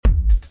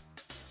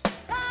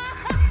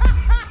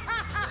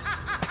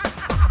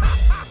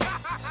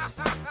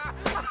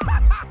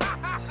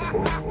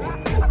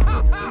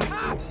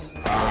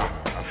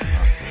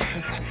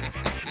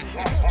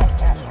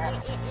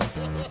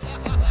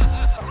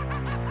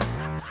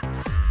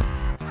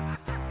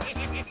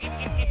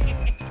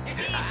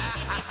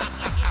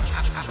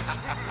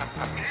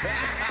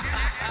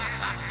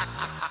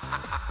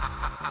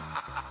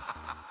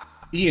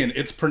Ian,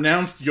 it's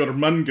pronounced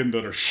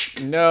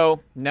Jörmungandr.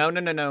 No.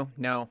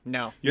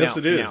 Yes,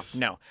 it is.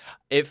 No.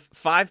 If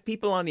 5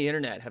 people on the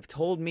internet have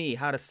told me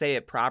how to say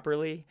it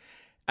properly,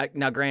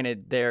 now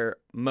granted, they're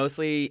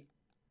mostly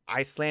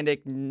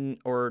Icelandic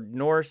or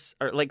Norse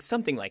or like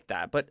something like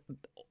that, but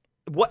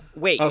what?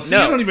 Wait, so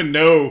no. You don't even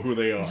know who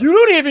they are. You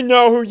don't even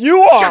know who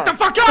you are! Shut the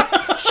fuck up!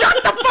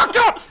 Shut the fuck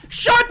up!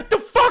 Shut the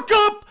fuck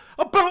up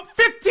about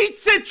 15th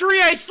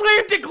century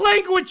Icelandic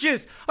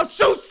languages! I'm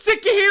so sick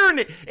of hearing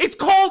it! It's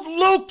called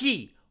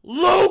Loki!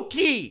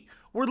 Loki!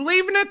 We're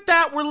leaving it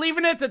that. We're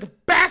leaving it the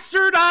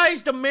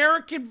bastardized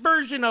American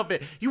version of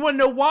it. You want to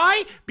know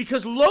why?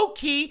 Because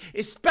Loki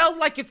is spelled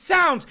like it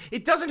sounds.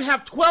 It doesn't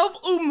have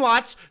 12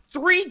 umlauts,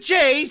 3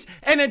 J's,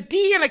 and a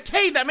D and a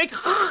K that make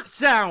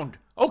sound.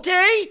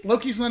 Okay?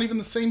 Loki's not even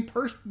the same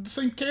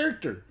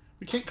character.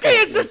 We can't.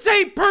 It's the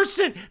same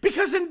person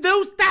because in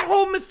that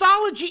whole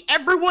mythology,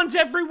 everyone's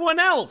everyone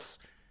else.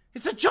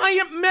 It's a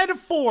giant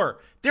metaphor.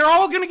 They're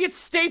all going to get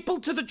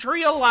stapled to the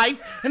tree of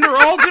life, and they're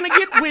all going to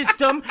get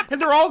wisdom,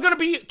 and they're all going to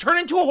be turned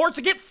into a horse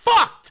and get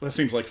fucked. That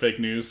seems like fake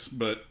news,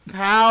 but...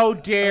 How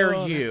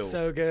dare you? That's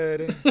so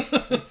good.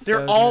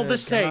 They're all the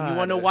same. God. You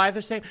want to know why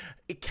they're the same?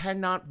 It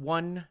cannot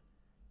one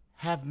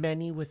have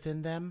many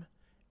within them,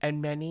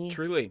 and many...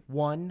 Truly.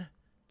 One.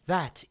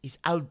 That is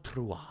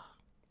altrua.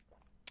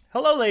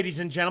 Hello, ladies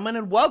and gentlemen,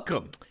 and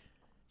welcome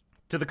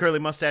to the Curly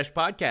Mustache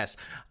Podcast.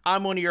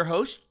 I'm one of your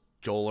hosts,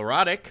 Joel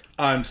Erotic.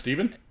 I'm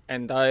Steven.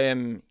 And I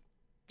am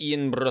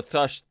Ian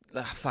Brothush.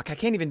 Fuck, I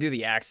can't even do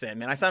the accent,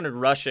 man. I sounded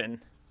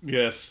Russian.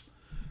 Yes.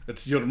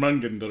 It's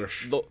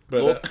Jörmungandr.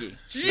 Loki.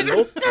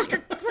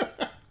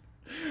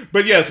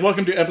 But yes,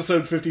 welcome to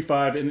episode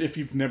 55. And if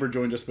you've never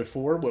joined us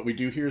before, what we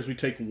do here is we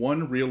take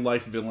one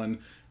real-life villain,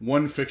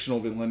 one fictional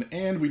villain,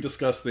 and we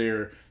discuss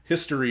their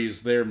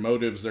histories, their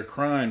motives, their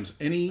crimes,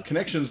 any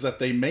connections that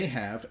they may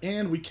have,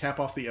 and we cap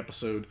off the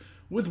episode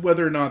with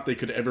whether or not they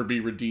could ever be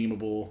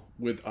redeemable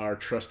with our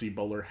trusty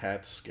bowler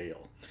hat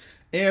scale.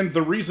 And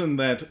the reason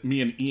that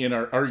me and Ian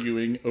are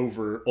arguing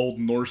over Old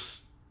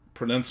Norse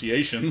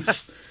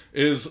pronunciations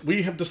is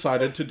we have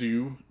decided to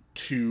do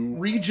 2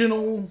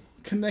 regional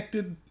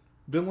connected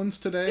villains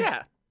today.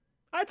 Yeah,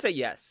 I'd say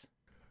yes.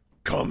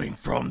 Coming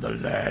from the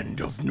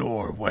land of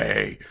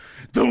Norway,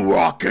 the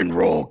rock and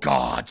roll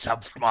gods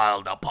have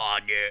smiled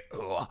upon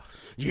you.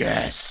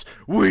 Yes,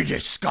 we're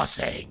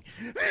discussing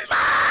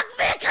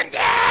Vikernes!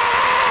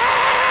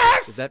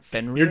 Is that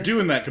Fenrir? You're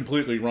doing that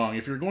completely wrong.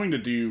 If you're going to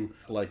do,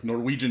 like,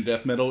 Norwegian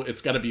death metal,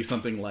 it's got to be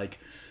something like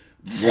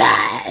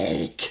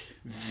Vikernes.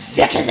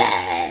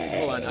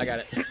 Hold on, I got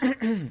it.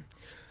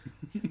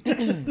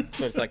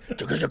 So it's like...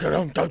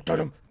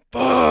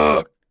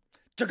 Fuck!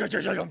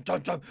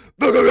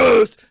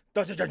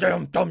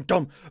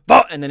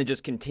 And then it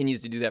just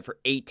continues to do that for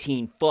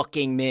 18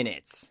 fucking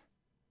minutes.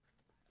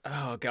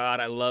 Oh god,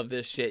 I love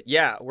this shit.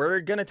 Yeah, we're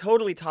gonna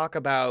totally talk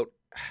about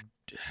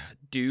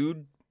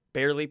dude,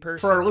 barely person.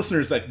 For our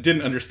listeners that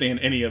didn't understand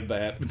any of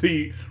that,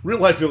 the real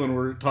life villain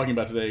we're talking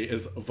about today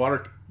is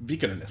Varg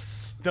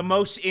Vikernes. The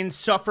most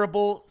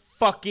insufferable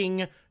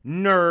fucking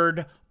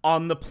nerd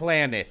on the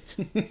planet.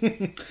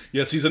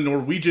 Yes, he's a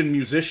Norwegian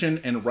musician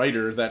and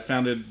writer that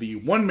founded the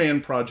one-man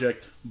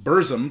project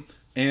Burzum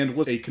and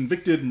was a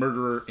convicted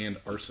murderer and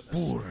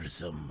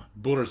arsonist.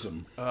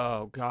 Burzum.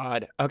 Oh,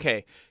 God.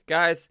 Okay,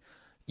 guys,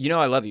 you know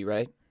I love you,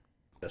 right?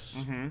 Yes.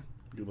 Mm-hmm.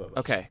 You love us.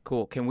 Okay,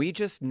 cool. Can we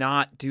just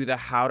not do the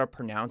how to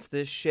pronounce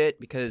this shit?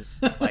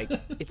 Because, like,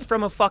 it's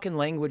from a fucking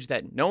language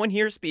that no one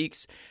here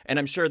speaks, and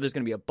I'm sure there's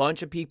going to be a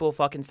bunch of people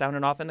fucking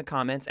sounding off in the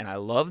comments, and I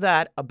love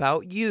that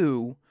about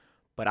you,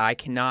 but I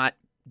cannot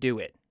do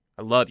it.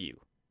 I love you.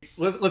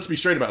 Let's be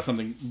straight about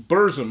something.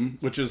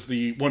 Burzum, which is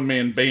the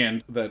one-man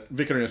band that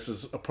Vikernes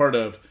is a part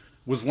of,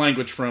 was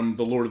language from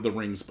the Lord of the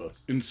Rings book,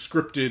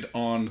 inscripted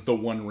on the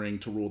One Ring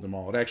to rule them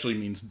all. It actually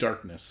means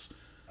darkness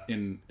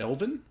in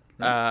Elven.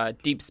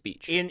 Deep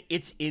speech.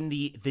 It's in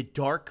the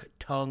dark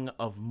tongue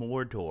of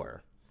Mordor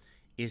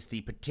is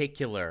the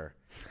particular.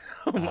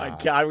 Oh my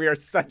god, we are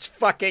such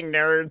fucking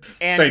nerds.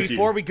 And Thank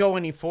before you. we go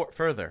any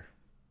further,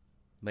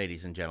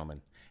 ladies and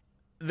gentlemen,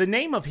 the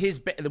name of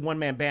the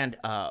one-man band,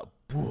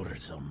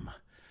 Burzum,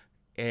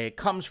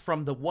 comes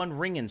from the One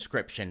Ring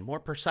inscription.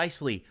 More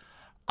precisely,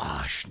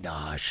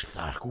 Ashnash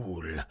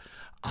Thargul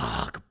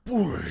Ag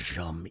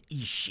Burzum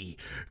Ishi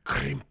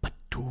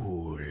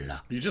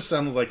Krimpatul. You just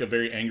sounded like a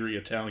very angry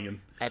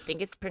Italian. I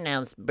think it's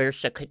pronounced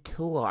Bersha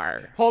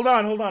Couture. Hold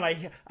on.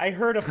 I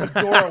heard a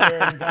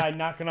fedora-wearing guy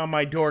knocking on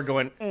my door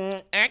going,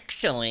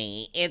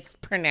 actually, it's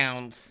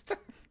pronounced.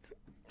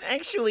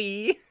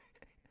 Actually.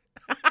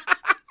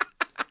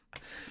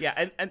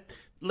 Yeah, and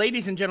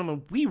ladies and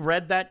gentlemen, we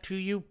read that to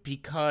you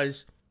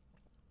because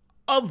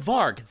of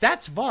Varg.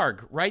 That's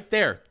Varg right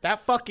there.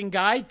 That fucking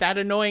guy, that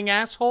annoying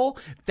asshole,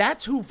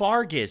 that's who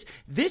Varg is.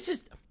 This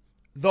is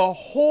the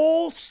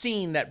whole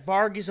scene that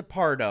Varg is a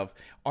part of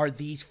are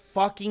these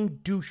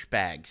fucking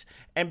douchebags.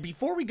 And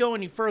before we go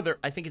any further,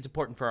 I think it's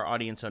important for our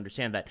audience to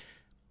understand that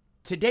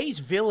today's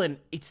villain,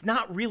 it's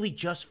not really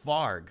just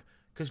Varg,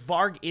 because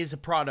Varg is a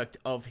product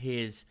of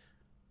his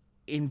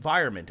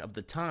environment of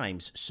the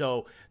times.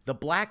 So the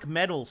black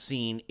metal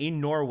scene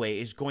in Norway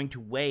is going to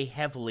weigh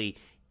heavily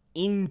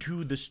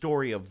into the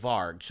story of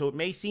Varg. So it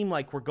may seem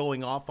like we're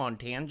going off on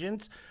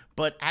tangents,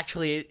 but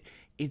actually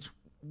it's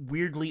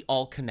weirdly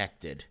all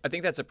connected. I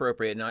think that's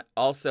appropriate. And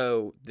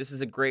also, this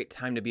is a great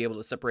time to be able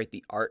to separate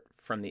the art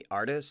from the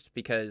artist,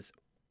 because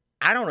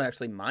I don't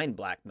actually mind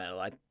black metal.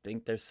 I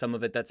think there's some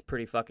of it that's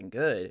pretty fucking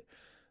good.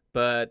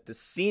 But the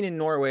scene in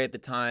Norway at the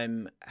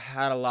time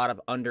had a lot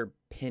of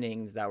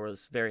underpinnings that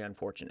was very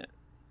unfortunate.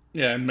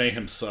 Yeah, and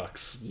Mayhem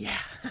sucks. Yeah.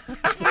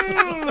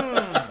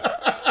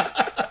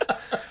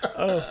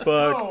 Oh,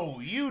 fuck. Oh,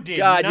 you did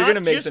God, not you're going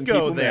to make just some go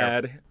people there.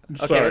 mad.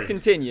 Okay, Sorry. let's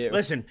continue.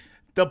 Listen,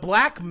 the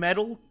black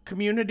metal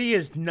community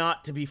is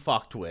not to be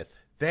fucked with.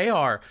 They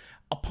are,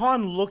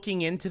 upon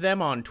looking into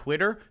them on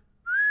Twitter,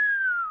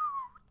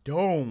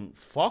 don't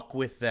fuck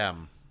with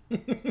them.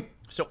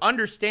 So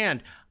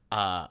understand,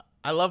 I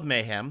love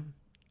Mayhem,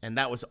 and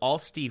that was all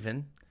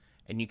Steven,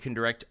 and you can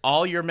direct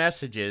all your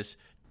messages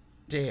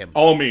to him.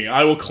 All me.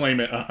 I will claim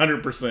it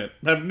 100%.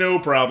 I have no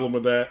problem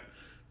with that.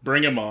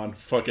 Bring him on.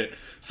 Fuck it.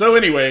 So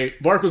anyway,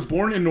 Varg was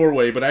born in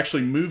Norway, but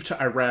actually moved to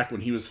Iraq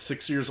when he was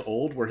 6 years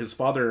old, where his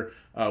father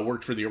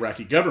worked for the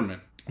Iraqi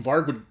government.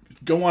 Varg would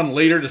go on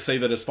later to say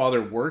that his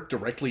father worked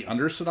directly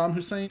under Saddam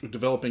Hussein,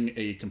 developing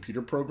a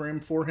computer program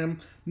for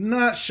him.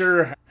 Not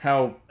sure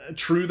how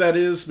true that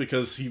is,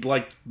 because he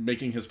liked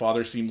making his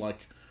father seem like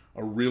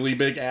a really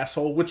big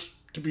asshole, which,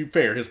 to be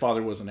fair, his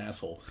father was an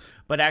asshole.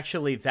 But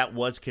actually, that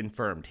was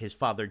confirmed. His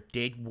father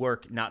did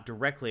work not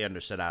directly under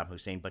Saddam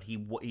Hussein, but he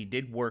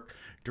did work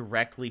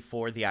directly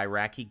for the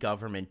Iraqi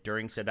government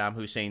during Saddam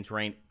Hussein's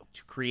reign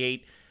to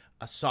create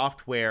a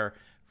software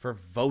for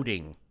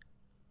voting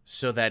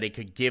so that it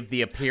could give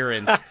the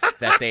appearance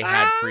that they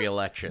had free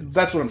elections.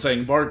 That's what I'm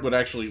saying. Varg would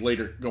actually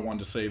later go on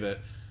to say that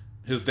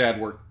his dad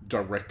worked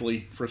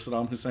directly for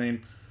Saddam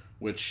Hussein,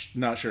 which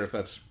not sure if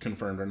that's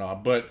confirmed or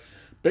not. But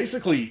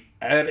basically,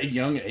 at a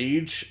young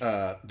age,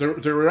 there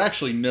were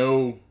actually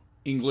no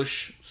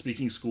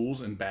English-speaking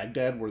schools in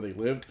Baghdad where they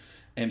lived.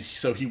 And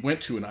so he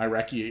went to an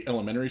Iraqi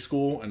elementary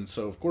school. And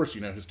so, of course,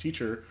 his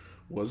teacher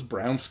was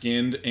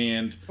brown-skinned.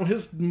 And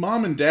his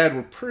mom and dad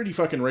were pretty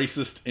fucking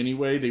racist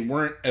anyway. They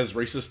weren't as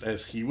racist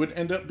as he would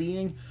end up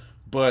being.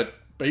 But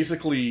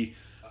basically,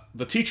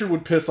 the teacher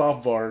would piss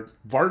off Varg.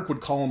 Varg would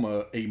call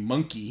him a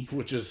monkey,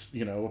 which is,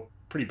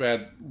 pretty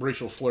bad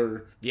racial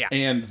slur. Yeah.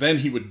 And then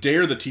he would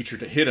dare the teacher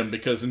to hit him,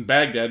 because in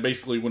Baghdad,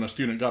 basically, when a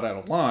student got out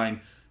of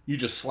line, you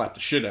just slap the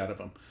shit out of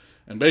him.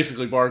 And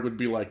basically, Varg would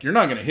be like, "You're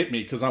not going to hit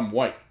me because I'm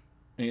white."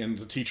 And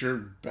the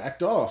teacher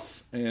backed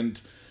off.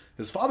 And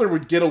his father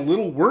would get a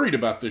little worried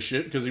about this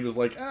shit, because he was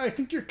like, "I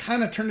think you're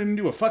kind of turning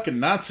into a fucking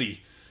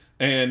Nazi."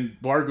 And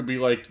Varg would be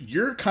like,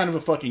 "You're kind of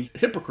a fucking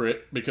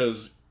hypocrite,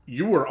 because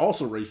you were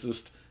also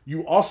racist.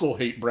 You also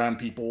hate brown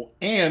people,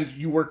 and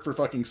you work for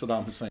fucking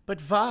Saddam Hussein." But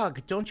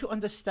Varg, don't you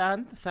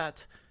understand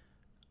that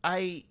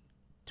I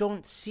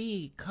don't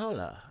see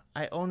color?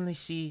 I only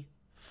see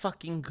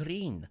fucking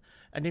green.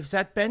 And if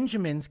that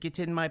Benjamins get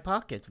in my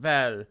pocket,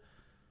 well,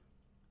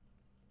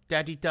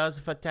 daddy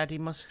does what daddy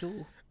must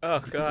do. Oh,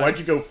 God. Why'd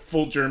you go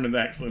full German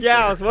accent? Yeah,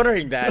 there? I was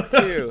wondering that,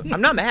 too.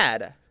 I'm not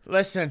mad.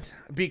 Listen,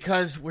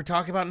 because we're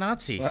talking about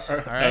Nazis, all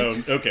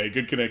right? Okay,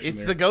 good connection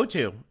It's there. the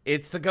go-to.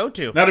 It's the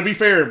go-to. Now, to be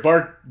fair,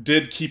 Varg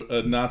did keep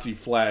a Nazi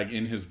flag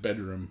in his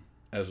bedroom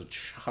as a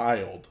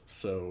child,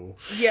 so...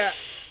 Yeah,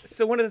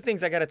 so one of the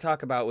things I got to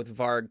talk about with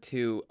Varg,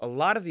 too, a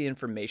lot of the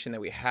information that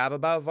we have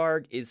about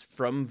Varg is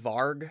from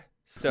Varg.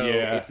 So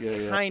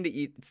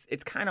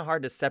it's kind of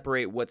hard to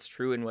separate what's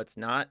true and what's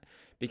not,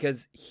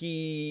 because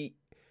he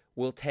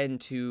will tend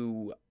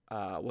to,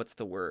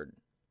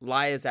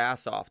 lie his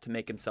ass off to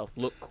make himself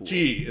look cool.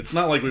 Gee, it's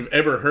not like we've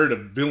ever heard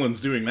of villains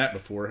doing that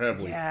before,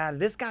 have we? Yeah,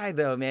 this guy,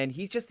 though, man,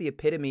 he's just the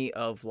epitome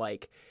of,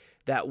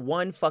 that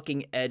one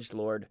fucking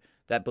edgelord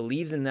that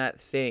believes in that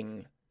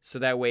thing so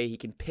that way he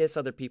can piss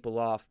other people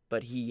off,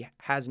 but he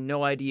has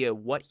no idea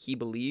what he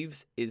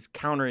believes is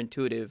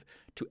counterintuitive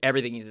to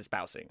everything he's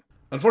espousing.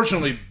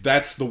 Unfortunately,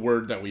 that's the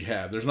word that we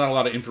have. There's not a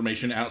lot of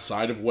information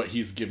outside of what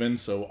he's given,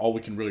 so all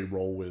we can really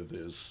roll with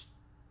is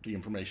the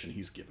information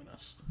he's given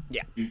us.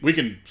 Yeah. We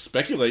can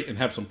speculate and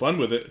have some fun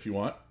with it if you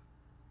want.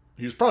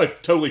 He was probably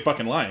totally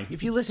fucking lying.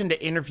 If you listen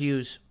to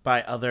interviews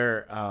by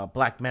other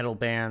black metal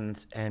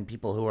bands and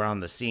people who are on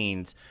the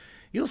scenes,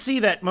 you'll see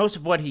that most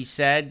of what he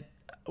said,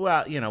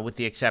 well, with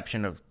the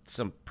exception of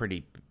some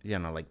pretty,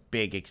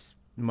 big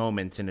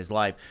moments in his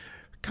life,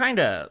 kind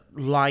of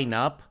line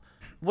up.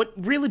 What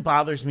really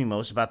bothers me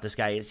most about this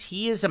guy is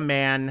he is a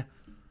man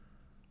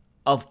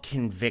of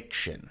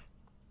conviction.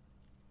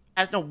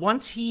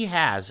 Once he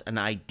has an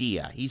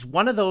idea, he's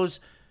one of those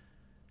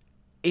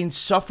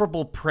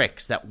insufferable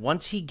pricks that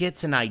once he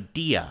gets an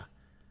idea,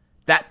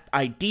 that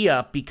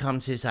idea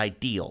becomes his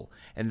ideal.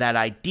 And that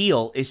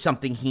ideal is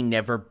something he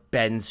never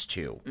bends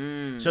to.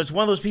 So it's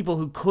one of those people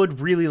who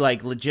could really,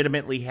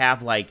 legitimately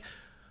have, a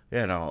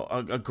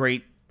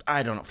great,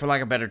 I don't know, for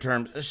lack of a better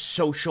term, a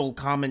social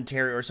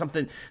commentary or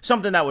something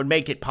that would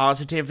make it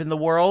positive in the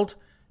world.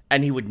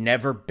 and he would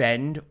never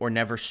bend or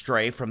never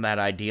stray from that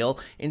ideal.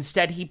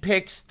 Instead, he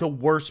picks the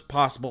worst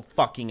possible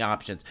fucking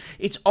options.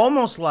 It's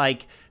almost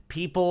like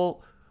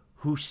people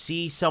who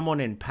see someone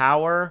in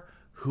power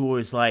who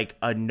is like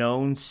a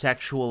known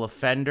sexual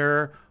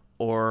offender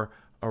or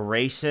a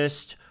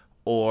racist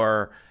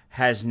or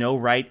has no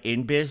right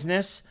in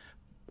business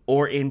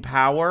or in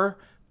power,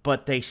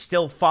 but they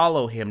still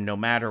follow him no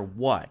matter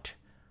what.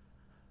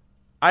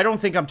 I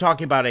don't think I'm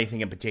talking about anything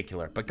in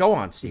particular, but go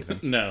on, Stephen.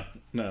 No,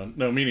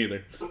 me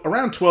neither.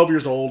 Around 12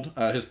 years old,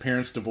 his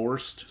parents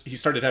divorced. He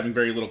started having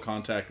very little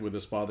contact with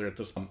his father at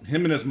this point.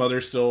 Him and his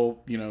mother still,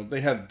 they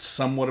had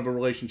somewhat of a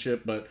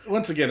relationship, but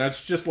once again,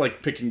 that's just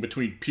like picking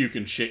between puke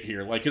and shit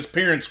here. Like, his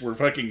parents were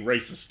fucking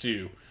racist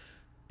too,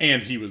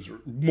 and he was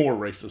more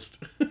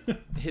racist.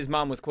 His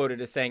mom was quoted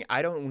as saying,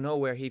 "I don't know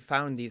where he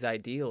found these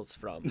ideals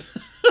from."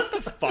 Get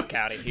the fuck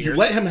out of here. You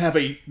let him have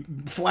a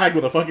flag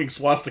with a fucking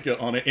swastika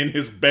on it in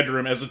his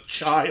bedroom as a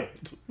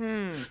child.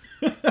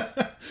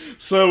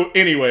 So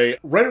anyway,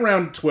 right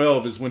around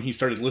 12 is when he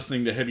started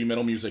listening to heavy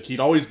metal music. He'd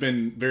always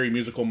been very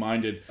musical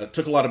minded,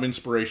 took a lot of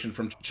inspiration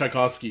from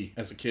Tchaikovsky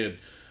as a kid.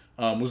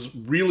 Was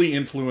really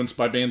influenced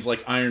by bands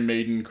like Iron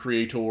Maiden,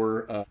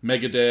 Creator,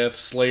 Megadeth,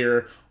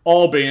 Slayer,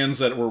 all bands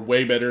that were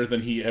way better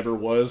than he ever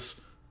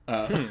was.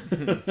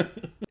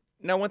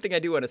 Now, one thing I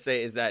do want to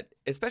say is that,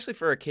 especially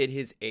for a kid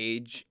his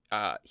age,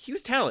 he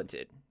was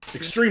talented.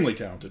 Extremely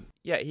talented.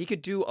 Yeah, he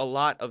could do a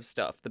lot of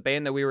stuff. The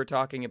band that we were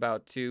talking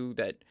about, too,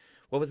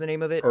 what was the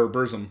name of it?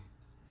 Burzum.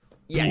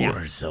 Yeah,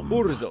 Burzum.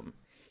 Burzum.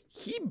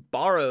 He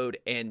borrowed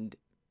and,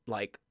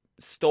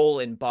 stole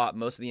and bought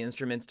most of the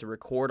instruments to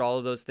record all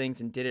of those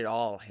things and did it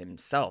all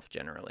himself,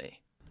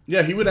 generally.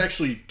 Yeah, he would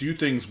actually do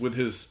things with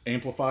his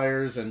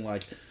amplifiers and,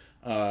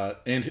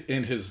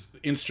 and his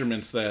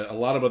instruments that a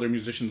lot of other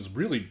musicians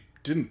really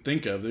didn't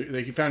think of.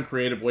 He found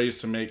creative ways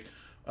to make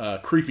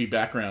creepy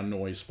background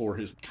noise for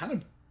his kind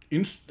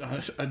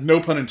of, no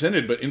pun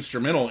intended, but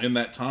instrumental in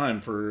that time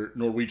for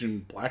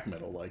Norwegian black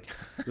metal. Like,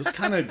 this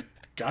kind of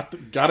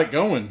got it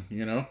going,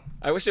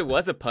 I wish it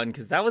was a pun,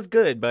 because that was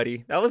good,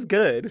 buddy. That was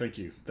good. Thank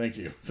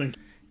you.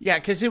 Yeah,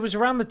 because it was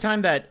around the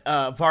time that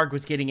Varg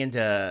was getting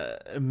into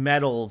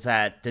metal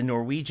that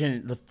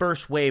the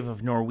first wave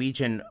of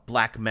Norwegian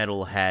black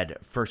metal had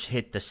first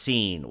hit the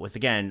scene with,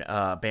 again,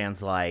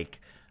 bands like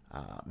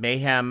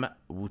Mayhem,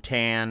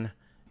 Wu-Tan.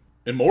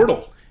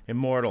 Immortal.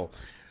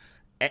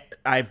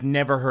 I've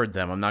never heard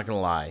them, I'm not going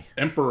to lie.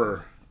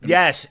 Emperor.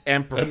 Yes,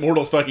 Emperor.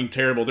 Immortal's fucking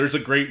terrible. There's a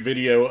great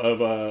video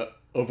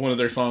of one of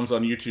their songs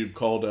on YouTube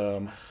called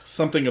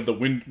something of the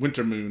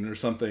Winter Moon or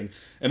something,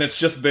 and it's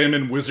just them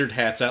in wizard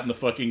hats out in the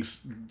fucking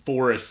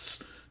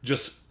forests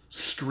just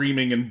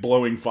screaming and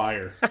blowing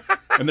fire.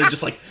 And they're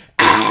just like,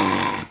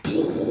 ah,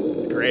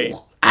 Great.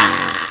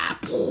 Ah,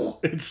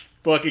 it's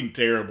fucking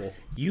terrible.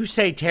 You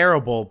say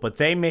terrible, but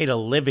they made a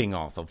living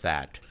off of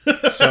that.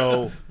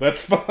 So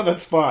that's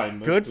fine.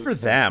 Good for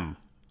them.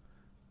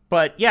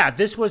 But yeah,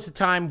 this was the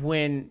time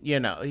when,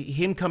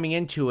 him coming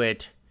into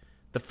it,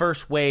 the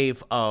first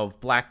wave of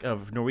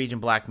Norwegian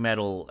black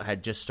metal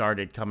had just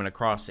started coming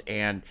across,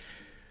 and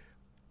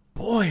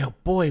boy, oh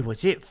boy,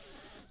 was it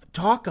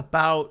talk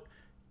about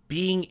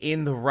being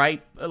in the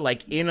right,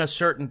 in a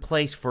certain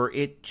place for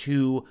it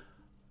to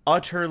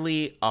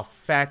utterly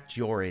affect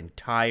your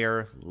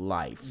entire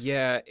life.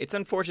 Yeah, it's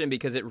unfortunate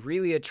because it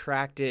really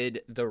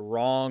attracted the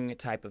wrong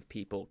type of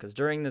people, because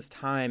during this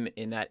time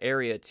in that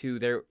area too,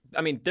 there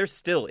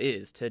still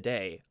is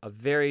today a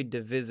very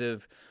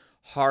divisive,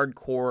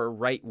 hardcore,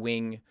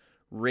 right-wing,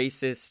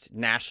 racist,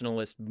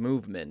 nationalist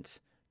movement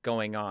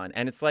going on.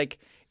 And it's like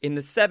in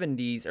the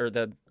 70s or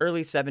the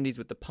early 70s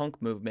with the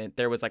punk movement,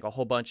 there was a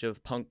whole bunch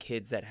of punk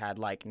kids that had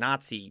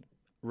Nazi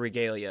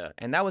regalia.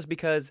 And that was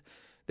because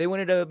they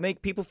wanted to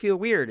make people feel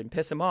weird and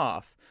piss them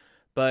off.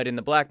 But in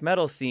the black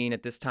metal scene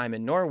at this time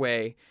in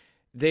Norway,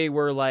 they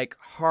were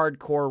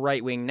hardcore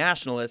right-wing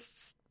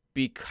nationalists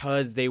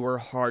because they were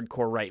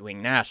hardcore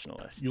right-wing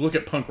nationalists. You look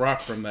at punk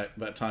rock from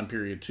that time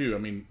period too. I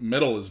mean,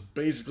 metal is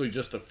basically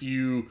just a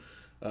few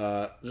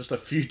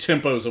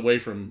tempos away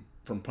from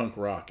punk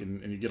rock,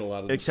 and you get a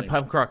lot of. Except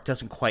punk rock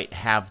doesn't quite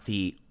have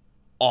the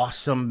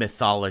awesome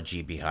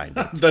mythology behind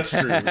it. That's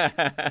true.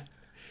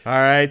 All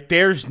right,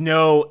 there's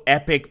no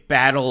epic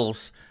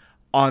battles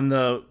on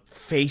the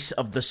face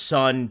of the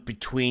sun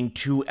between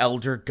two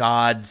elder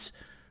gods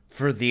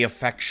for the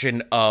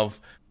affection of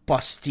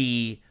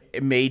busty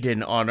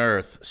maiden on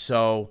earth.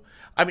 So,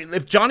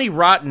 if Johnny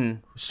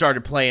Rotten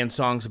started playing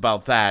songs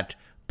about that,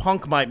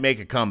 punk might make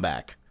a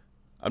comeback.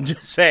 I'm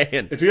just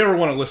saying. If you ever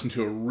want to listen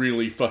to a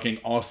really fucking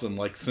awesome,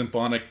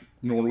 symphonic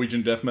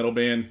Norwegian death metal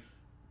band,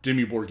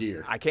 Dimmu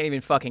Borgir. I can't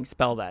even fucking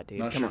spell that, dude.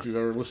 Not sure if you've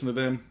ever listened to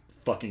them.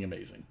 Fucking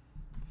amazing.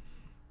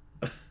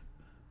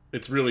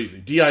 It's real easy.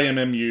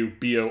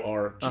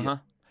 DIMMUBORG. Uh-huh.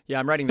 Yeah,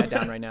 I'm writing that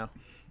down right now.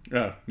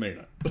 Oh, no, you're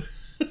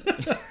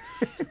not.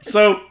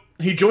 So,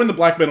 he joined the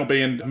black metal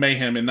band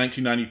Mayhem in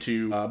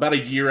 1992, about a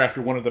year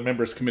after one of the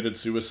members committed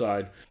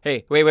suicide.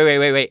 Hey,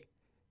 wait.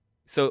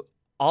 So,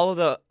 all of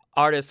the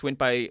artists went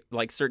by,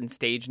 certain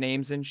stage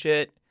names and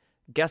shit.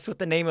 Guess what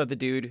the name of the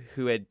dude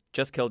who had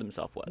just killed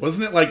himself was?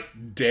 Wasn't it like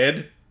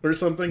Dead or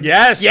something?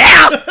 Yes.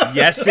 Yeah!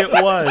 Yes, it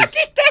was.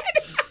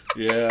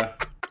 Yeah.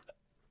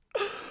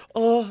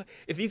 Oh,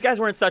 if these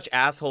guys weren't such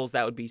assholes,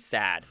 that would be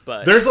sad.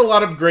 But There's a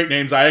lot of great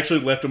names. I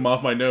actually left them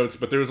off my notes,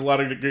 but there was a lot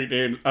of great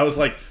names. I was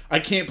like, I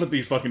can't put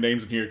these fucking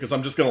names in here because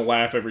I'm just going to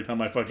laugh every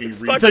time I fucking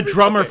read The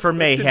drummer for let's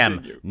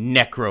Mayhem, continue.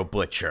 Necro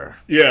Butcher.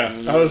 Yeah.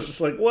 I was just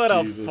like, what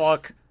Jesus. a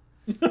fuck.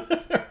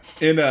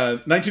 In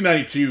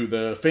 1992,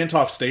 the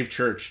Fantoff Stave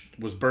Church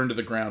was burned to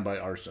the ground by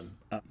arson.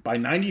 By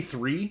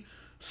 93,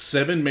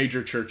 7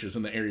 major churches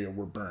in the area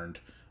were burned,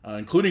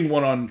 including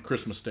one on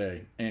Christmas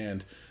Day.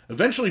 And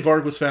eventually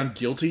Varg was found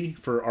guilty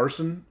for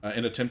arson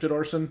and attempted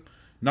arson.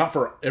 Not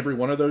for every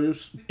one of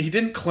those. He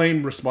didn't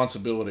claim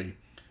responsibility,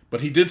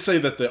 but he did say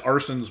that the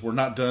arsons were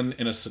not done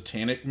in a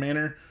satanic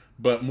manner,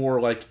 but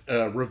more like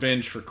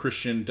revenge for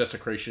Christian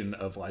desecration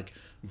of like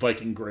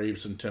Viking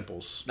graves and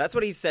temples. That's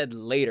what he said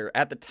later.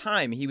 At the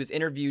time, he was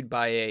interviewed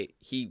by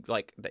he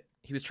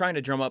was trying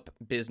to drum up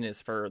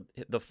business for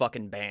the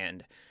fucking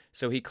band.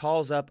 So he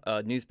calls up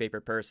a newspaper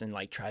person,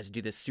 like tries to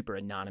do this super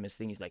anonymous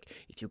thing. He's like,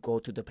 if you go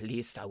to the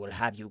police, I will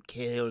have you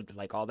killed.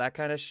 Like all that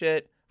kind of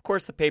shit. Of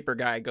course, the paper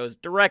guy goes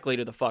directly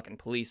to the fucking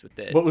police with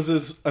it. What was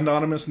his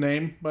anonymous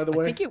name, by the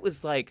way? I think it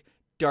was like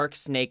Dark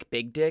Snake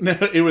Big Dick. No,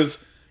 it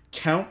was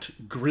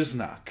Count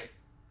Grisnock.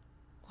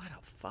 What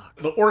a fuck.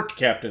 The orc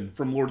captain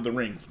from Lord of the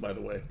Rings, by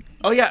the way.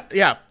 Oh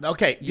yeah.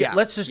 Okay. Yeah,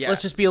 Let's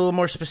just be a little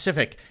more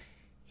specific.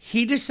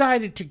 He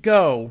decided to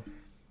go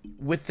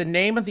with the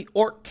name of the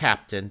orc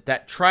captain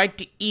that tried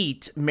to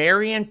eat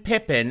Merry and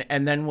Pippin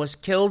and then was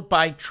killed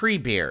by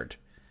Treebeard.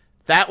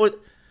 That was...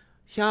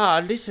 Yeah,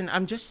 listen,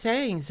 I'm just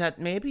saying that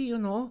maybe,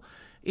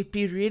 it'd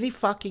be really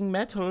fucking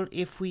metal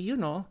if we,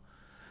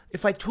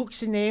 if I took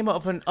the name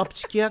of an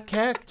obscure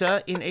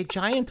character in a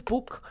giant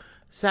book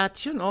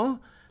that,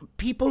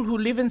 people who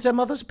live in their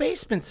mother's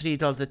basements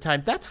read all the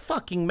time. That's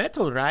fucking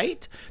metal,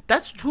 right?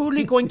 That's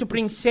truly going to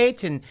bring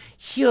Satan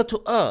here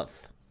to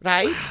Earth,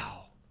 right? Wow.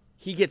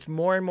 He gets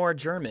more and more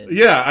German.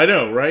 Yeah, I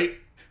know, right?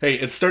 Hey,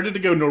 it started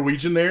to go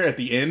Norwegian there at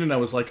the end, and I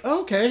was like,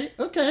 okay,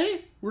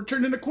 we're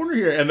turning a corner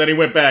here. And then he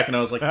went back, and I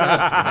was like,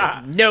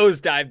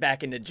 Nosedive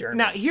back into German.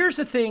 Now, here's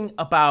the thing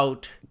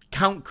about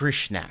Count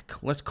Grisnock.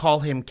 Let's call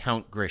him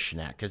Count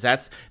Grisnock, because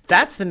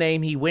that's the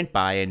name he went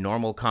by in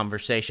normal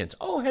conversations.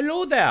 Oh,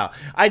 hello there.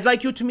 I'd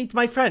like you to meet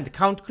my friend,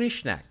 Count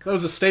Grisnock. that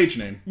was a stage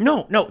name.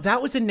 No,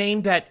 that was a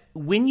name that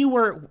when you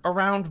were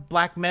around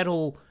black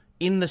metal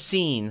in the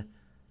scene,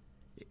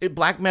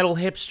 black metal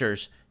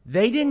hipsters,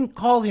 they didn't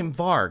call him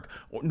Varg,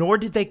 nor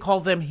did they call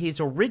them his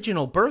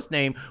original birth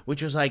name,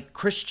 which was like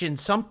Christian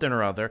something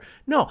or other.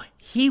 No,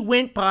 he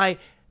went by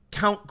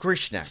Count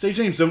Grisnock. Stage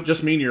names don't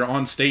just mean you're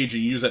on stage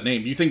and you use that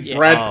name. Do you think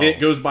Brad Pitt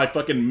goes by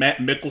fucking Matt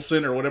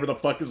Mickelson or whatever the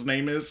fuck his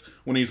name is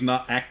when he's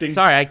not acting?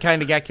 Sorry, I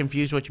kind of got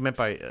confused what you meant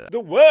by... The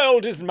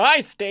world is my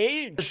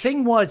stage. The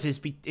thing was,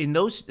 in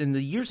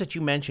the years that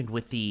you mentioned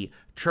with the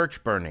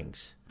church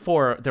burnings,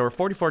 there were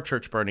 44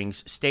 church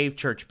burnings, stave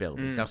church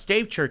buildings. Now,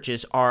 stave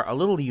churches are a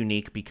little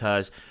unique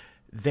because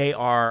they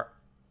are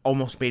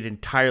almost made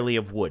entirely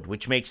of wood,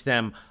 which makes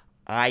them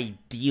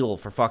ideal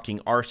for fucking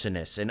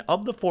arsonists. And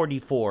of the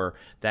 44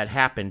 that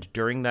happened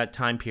during that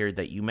time period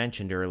that you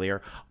mentioned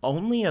earlier,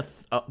 only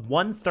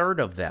one-third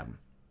of them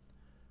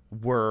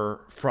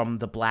were from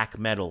the black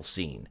metal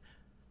scene.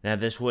 Now,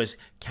 this was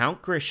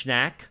Count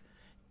Grisnock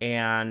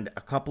and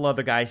a couple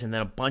other guys, and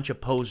then a bunch of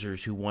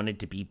posers who wanted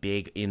to be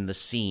big in the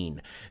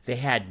scene. They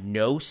had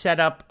no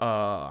setup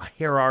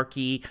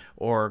hierarchy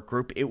or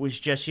group. It was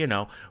just,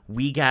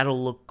 we gotta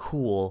look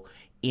cool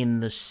in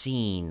the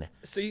scene.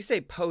 So you say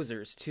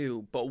posers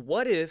too, but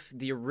what if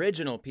the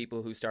original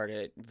people who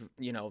started,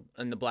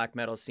 in the black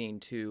metal scene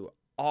too,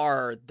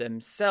 are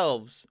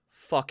themselves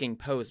fucking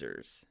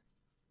posers?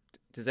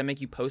 Does that make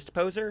you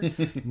post-poser?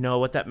 No,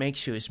 what that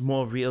makes you is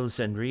more real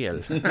than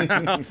real.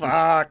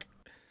 Fuck.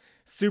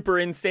 Super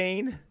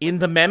insane. In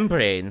the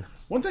membrane.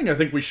 One thing I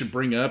think we should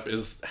bring up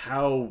is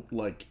how,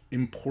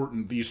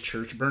 important these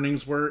church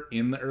burnings were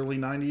in the early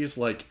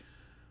 90s.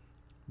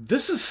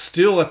 This is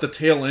still at the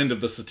tail end of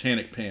the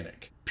Satanic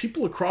Panic.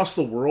 People across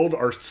the world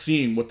are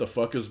seeing what the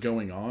fuck is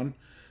going on.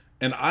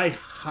 And I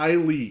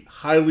highly,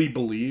 highly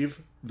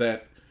believe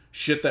that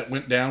shit that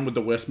went down with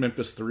the West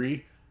Memphis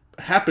 3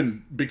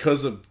 happened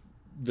because of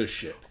this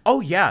shit. Oh,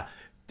 yeah.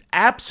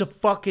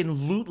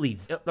 Abso-fucking-lutely.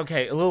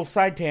 Okay, a little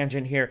side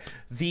tangent here.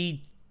 The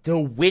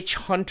witch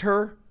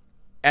hunter,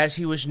 as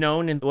he was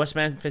known in the West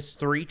Memphis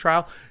 3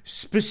 trial,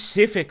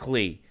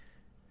 specifically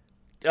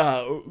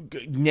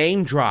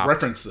name dropped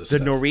references the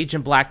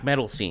Norwegian black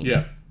metal scene.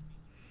 Yeah.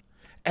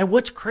 And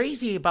what's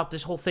crazy about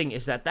this whole thing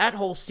is that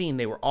whole scene,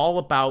 they were all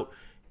about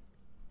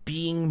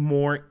being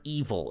more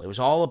evil. It was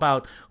all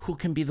about who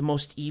can be the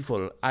most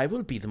evil. I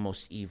will be the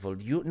most evil.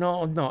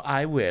 No,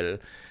 I will.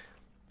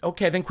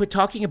 Okay, then quit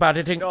talking about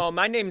it. No,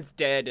 my name's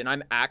Dead, and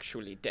I'm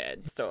actually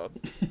dead, so...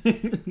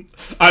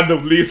 I'm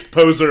the least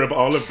poser of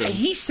all of them.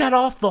 He set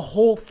off the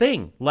whole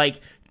thing.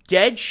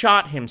 dead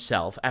shot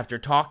himself after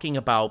talking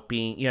about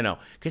being,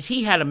 because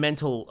he had a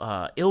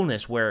mental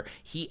illness where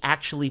he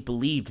actually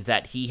believed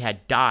that he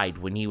had died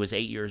when he was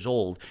 8 years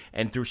old.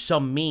 And through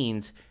some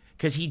means,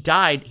 because he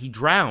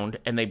drowned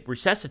and they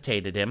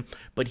resuscitated him,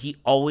 but he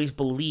always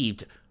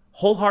believed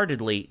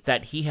wholeheartedly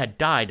that he had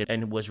died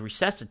and was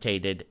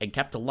resuscitated and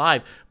kept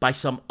alive by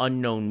some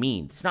unknown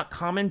means. It's not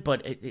common,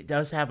 but it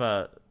does have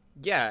a...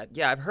 Yeah,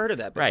 I've heard of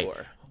that before.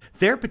 Right.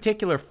 Their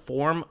particular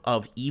form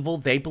of evil,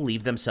 they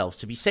believe themselves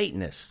to be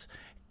Satanists.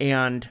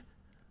 And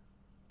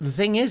the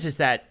thing is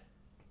that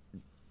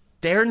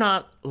they're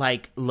not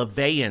like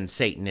LaVeyan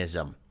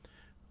Satanism,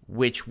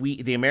 which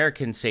the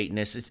American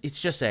Satanists,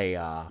 it's just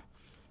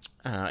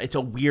it's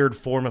a weird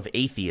form of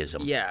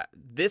atheism. Yeah,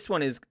 this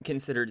one is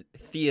considered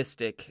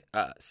theistic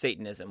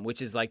Satanism,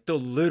 which is like the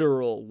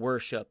literal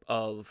worship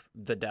of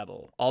the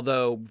devil.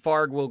 Although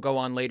Varg will go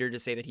on later to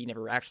say that he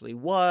never actually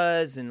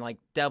was, and like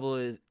devil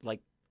is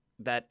like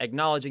that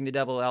acknowledging the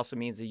devil also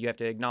means that you have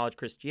to acknowledge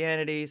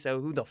Christianity.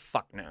 So who the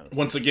fuck knows?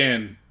 Once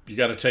again, you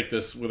got to take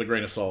this with a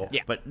grain of salt.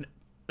 Yeah, but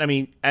I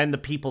mean, and the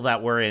people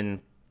that were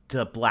in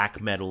the black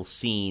metal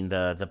scene,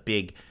 the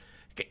big.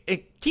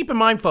 Keep in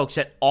mind, folks,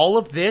 that all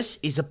of this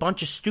is a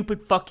bunch of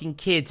stupid fucking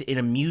kids in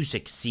a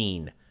music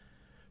scene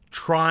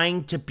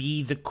trying to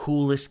be the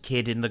coolest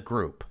kid in the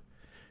group.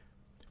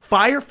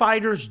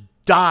 Firefighters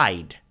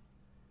died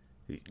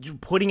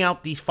putting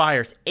out these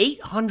fires.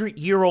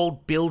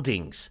 800-year-old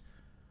buildings,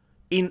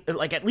 in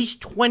like at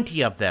least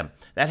 20 of them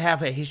that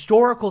have a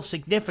historical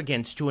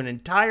significance to an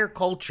entire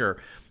culture,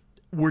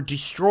 were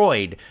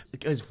destroyed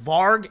because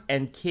Varg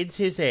and kids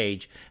his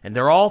age, and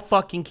they're all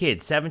fucking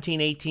kids, 17,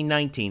 18,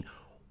 19,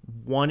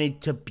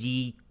 wanted to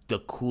be the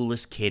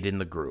coolest kid in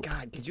the group.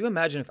 God, could you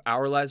imagine if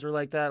our lives were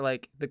like that?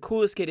 Like, the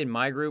coolest kid in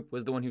my group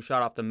was the one who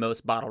shot off the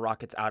most bottle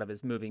rockets out of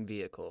his moving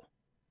vehicle.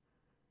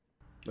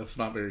 That's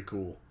not very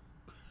cool.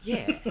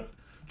 Yeah.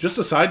 Just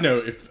a side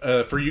note,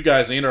 if for you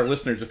guys and our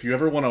listeners, if you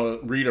ever want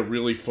to read a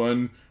really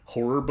fun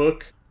horror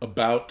book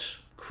about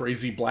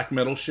crazy black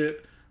metal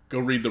shit, go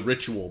read The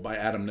Ritual by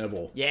Adam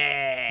Neville.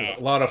 Yeah. There's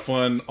a lot of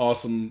fun,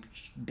 awesome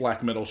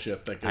black metal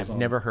shit that goes on. I've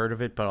never heard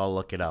of it, but I'll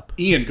look it up.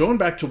 Ian, going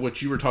back to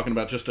what you were talking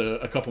about just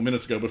a couple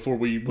minutes ago before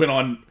we went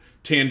on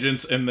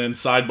tangents and then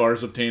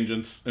sidebars of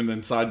tangents and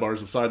then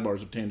sidebars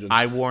of tangents.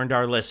 I warned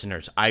our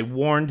listeners. I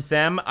warned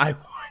them.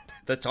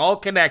 That's all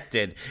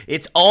connected.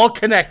 It's all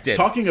connected.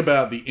 Talking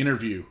about the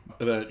interview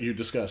that you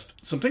discussed,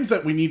 some things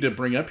that we need to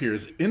bring up here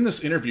is in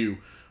this interview,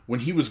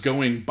 when he was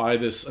going by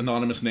this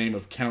anonymous name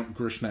of Count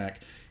Grishnak,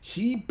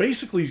 he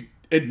basically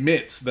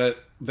admits that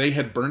they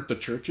had burnt the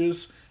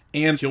churches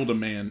and killed a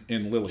man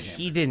in Lillehammer.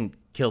 He didn't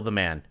kill the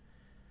man.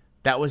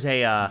 That was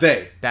a...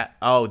 they.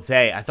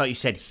 They. I thought you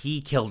said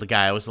he killed the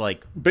guy. I was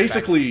like...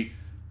 Basically,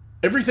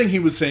 everything he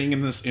was saying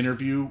in this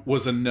interview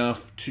was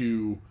enough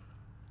to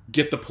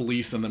get the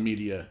police and the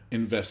media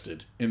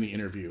invested in the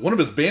interview. One of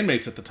his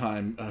bandmates at the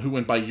time, who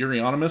went by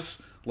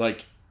Euryonymus,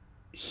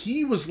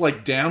 he was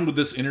down with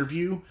this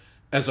interview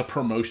as a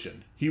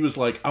promotion. He was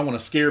like, I want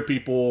to scare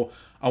people,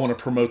 I want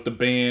to promote the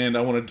band,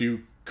 I want to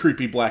do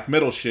creepy black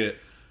metal shit,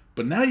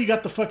 but now you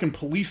got the fucking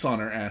police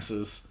on our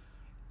asses,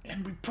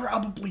 and we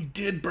probably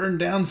did burn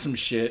down some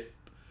shit,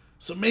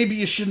 so maybe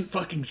you shouldn't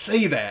fucking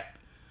say that.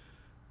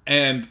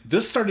 And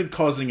this started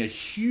causing a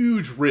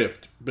huge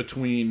rift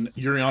between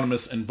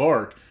Euryonymus and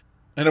Varg.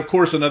 And of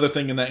course, another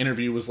thing in that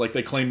interview was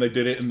they claimed they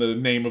did it in the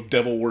name of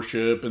devil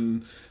worship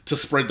and to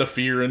spread the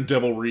fear and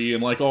devilry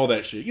and all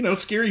that shit.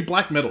 Scary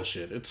black metal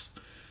shit.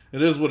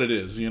 It is what it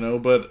is,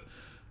 but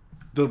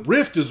the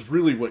rift is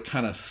really what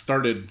kind of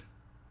started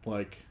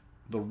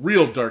the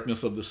real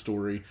darkness of the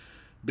story,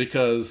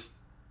 because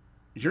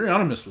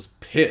Euryonymus was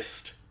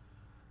pissed.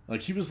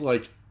 He was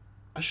like,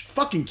 I should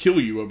fucking kill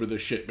you over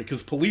this shit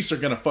because police are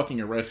gonna fucking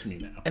arrest me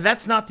now. And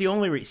that's not the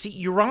only reason.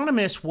 See,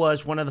 Euronymous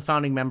was one of the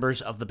founding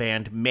members of the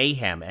band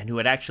Mayhem, and who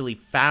had actually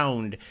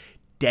found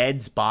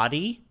Dead's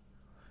body.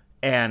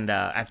 And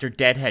after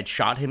Dead had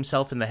shot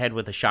himself in the head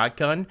with a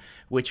shotgun,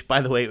 which,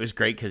 by the way, it was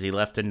great because he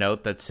left a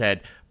note that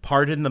said,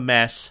 "Pardon the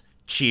mess,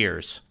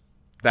 cheers."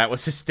 That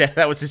was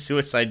his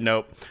suicide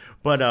note.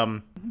 But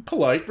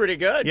polite, pretty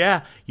good.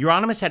 Yeah,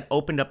 Euronymous had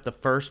opened up the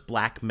first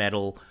black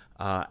metal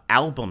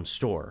album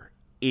store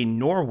in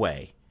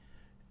Norway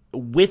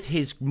with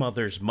his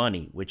mother's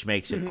money, which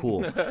makes it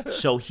cool.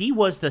 So he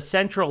was the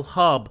central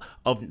hub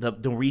of the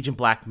Norwegian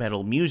black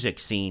metal music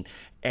scene.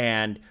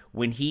 And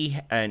when he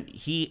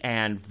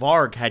and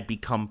Varg had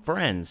become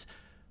friends,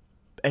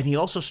 and he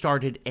also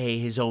started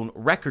his own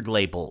record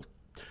label,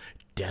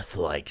 Death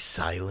Like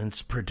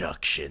Silence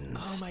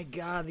Productions. Oh my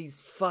god, these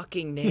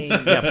fucking names.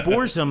 Yeah,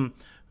 Borzum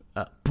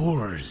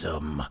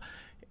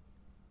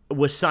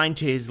was signed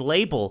to his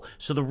label.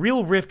 So the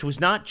real rift was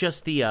not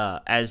just the,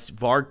 as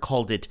Varg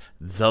called it,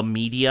 the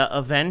media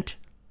event.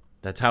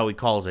 That's how he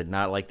calls it,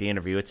 not like the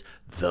interview. It's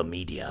the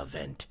media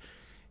event.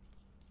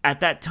 At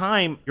that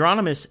time,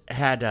 Euronymous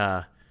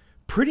had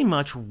pretty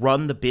much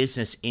run the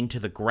business into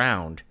the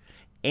ground.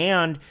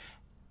 And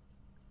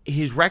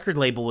his record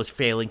label was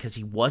failing because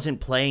he wasn't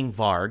playing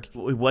Varg.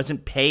 He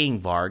wasn't paying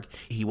Varg.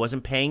 He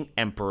wasn't paying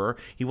Emperor.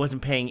 He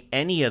wasn't paying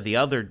any of the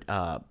other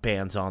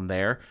bands on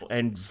there.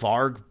 And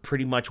Varg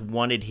pretty much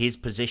wanted his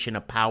position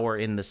of power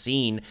in the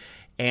scene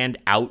and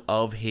out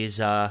of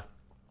his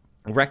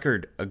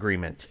record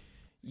agreement.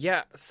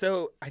 Yeah,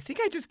 so I think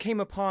I just came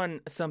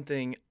upon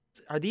something.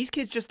 Are these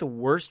kids just the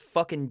worst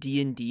fucking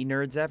D&D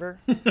nerds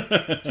ever?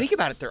 Think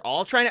about it. They're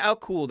all trying to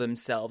outcool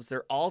themselves.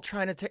 They're all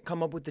trying to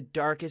come up with the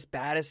darkest,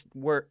 baddest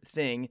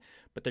thing,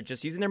 but they're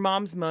just using their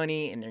mom's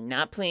money, and they're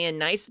not playing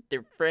nice with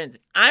their friends.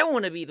 I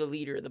want to be the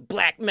leader of the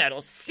black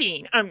metal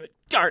scene. I'm the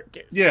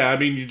darkest. Yeah, I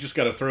mean, you just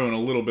got to throw in a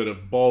little bit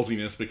of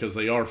ballsiness because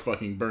they are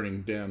fucking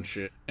burning down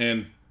shit.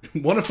 And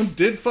one of them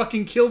did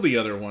fucking kill the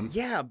other one.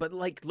 Yeah, but,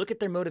 like, look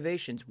at their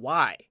motivations.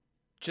 Why?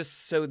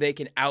 Just so they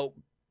can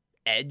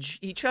edge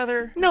each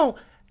other? No,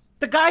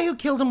 the guy who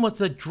killed him was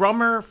the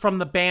drummer from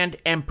the band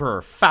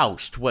Emperor.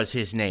 Faust was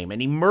his name.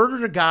 And he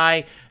murdered a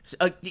guy.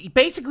 He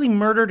basically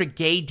murdered a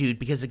gay dude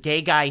because the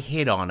gay guy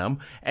hit on him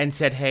and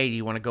said, hey, do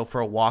you want to go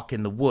for a walk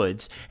in the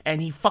woods?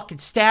 And he fucking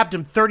stabbed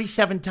him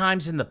 37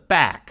 times in the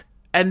back.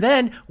 And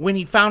then when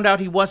he found out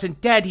he wasn't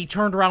dead, he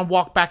turned around,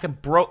 walked back,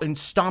 and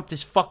stomped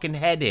his fucking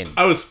head in.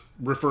 I was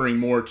referring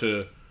more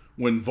to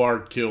when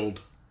Varg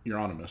killed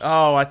Euronymous.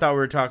 Oh, I thought we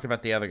were talking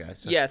about the other guy.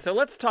 So. Yeah, so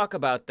let's talk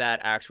about that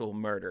actual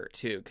murder,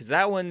 too, because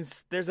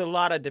there's a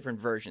lot of different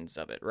versions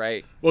of it,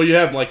 right? Well, you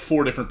have, like,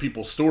 4 different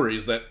people's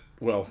stories that,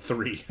 well,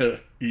 3.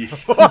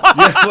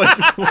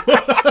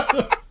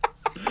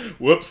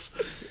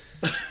 Whoops.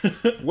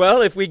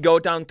 Well, if we go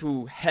down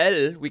to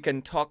Hell, we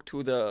can talk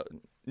to the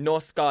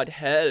Norse god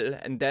Hel,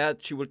 and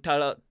that she will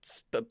tell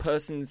us the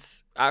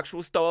person's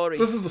actual story.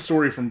 This is the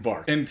story from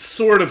Varg, and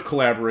sort of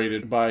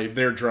collaborated by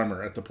their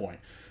drummer at the point.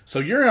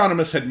 So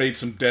Euronymous had made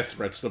some death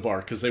threats to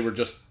Varg because they were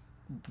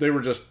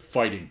just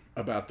fighting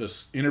about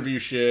this interview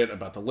shit,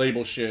 about the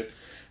label shit,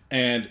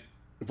 and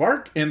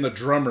Varg and the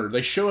drummer,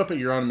 they show up at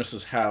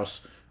Euronymous'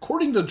 house.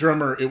 According to the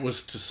drummer, it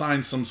was to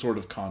sign some sort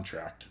of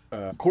contract.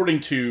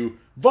 According to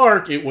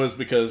Varg, it was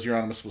because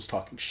Euronymous was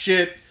talking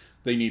shit.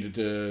 They needed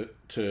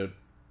to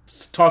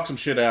talk some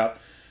shit out.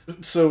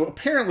 So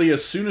apparently,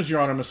 as soon as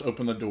Euronymous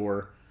opened the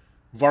door,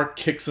 Varg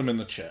kicks him in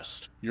the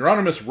chest.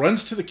 Euronymous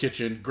runs to the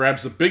kitchen,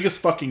 grabs the biggest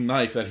fucking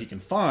knife that he can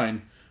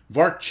find.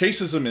 Varg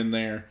chases him in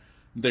there.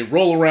 They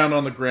roll around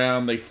on the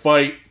ground. They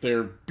fight.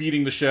 They're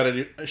beating the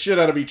shit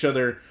out of each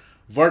other.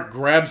 Varg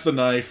grabs the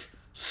knife,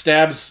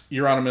 stabs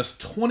Euronymous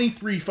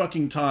 23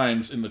 fucking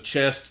times in the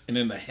chest and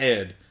in the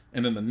head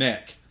and in the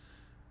neck.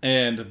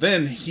 And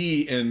then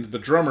he and the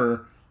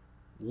drummer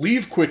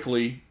leave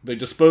quickly. They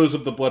dispose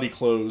of the bloody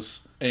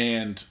clothes,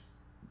 and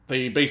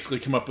they basically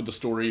come up with the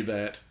story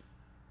that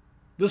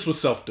this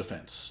was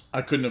self-defense.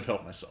 I couldn't have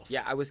helped myself.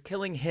 Yeah, I was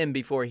killing him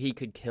before he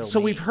could kill me.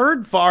 So we've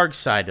heard Varg's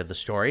side of the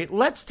story.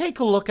 Let's take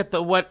a look at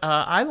what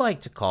I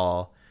like to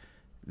call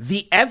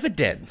the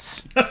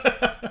evidence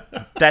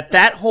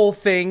that whole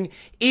thing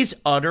is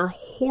utter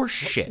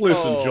horseshit.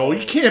 Listen, Joel,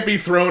 you can't be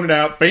throwing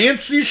out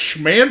fancy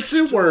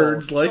schmancy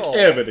words like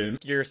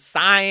evidence. Your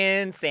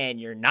science and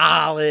your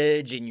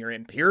knowledge and your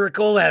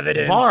empirical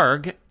evidence.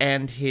 Varg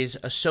and his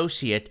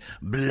associate,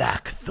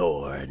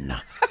 Blackthorn,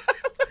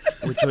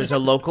 which was a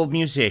local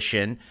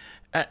musician,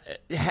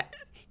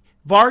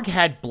 Varg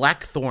had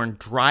Blackthorn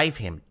drive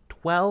him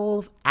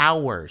 12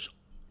 hours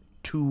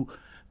to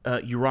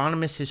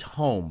Euronymous'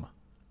 home.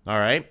 All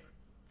right?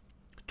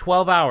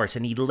 12 hours,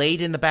 and he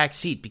laid in the back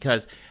seat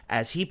because,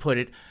 as he put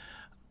it,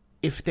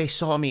 if they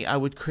saw me, I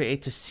would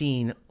create a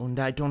scene, and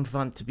I don't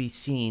want to be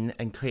seen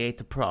and create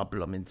a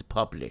problem in the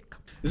public.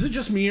 Is it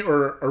just me,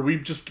 or are we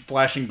just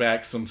flashing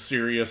back some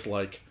serious,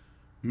 like,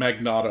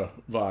 Magnata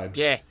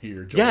vibes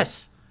here, Joel?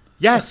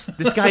 Yes,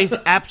 this guy is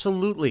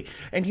absolutely...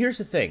 And here's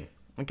the thing,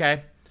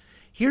 okay?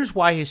 Here's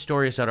why his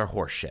story is utter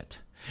horseshit.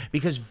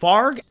 Because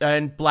Varg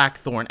and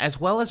Blackthorn, as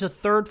well as a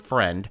third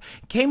friend,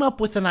 came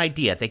up with an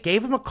idea. They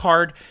gave him a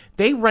card.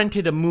 They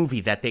rented a movie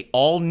that they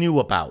all knew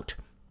about,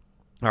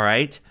 all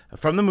right,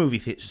 from the movie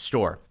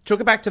store.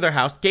 Took it back to their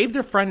house, gave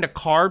their friend a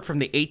card for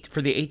the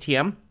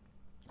ATM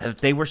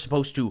that they were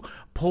supposed to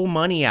pull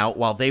money out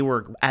while they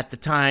were, at the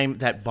time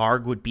that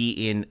Varg would be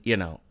in,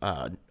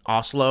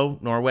 Oslo,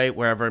 Norway,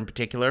 wherever in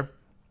particular.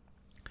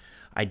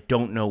 I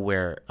don't know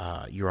where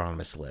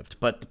Euronymous lived,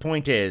 but the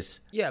point is...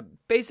 Yeah,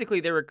 basically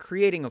they were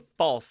creating a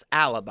false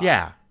alibi.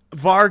 Yeah.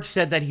 Varg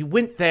said that he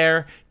went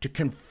there to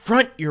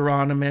confront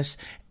Euronymous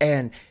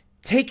and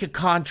take a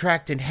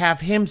contract and have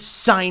him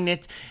sign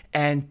it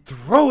and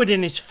throw it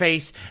in his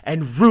face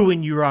and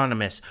ruin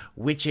Euronymous,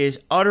 which is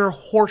utter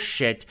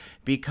horseshit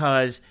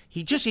because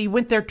he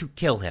went there to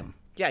kill him.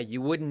 Yeah,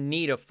 you wouldn't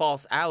need a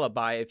false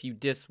alibi if you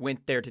just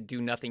went there to do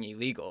nothing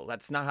illegal.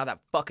 That's not how that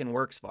fucking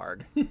works,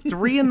 Varg.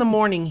 3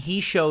 a.m, he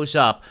shows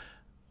up.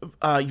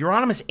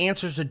 Euronymous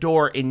answers the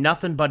door in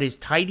nothing but his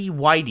tidy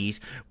whities.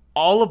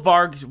 All of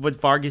what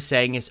Varg is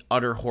saying is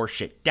utter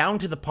horseshit, down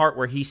to the part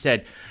where he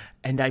said,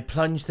 and I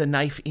plunged the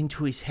knife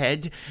into his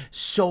head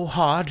so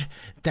hard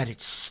that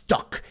it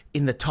stuck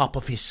in the top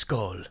of his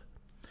skull.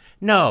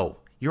 No,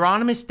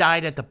 Euronymous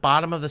died at the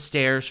bottom of the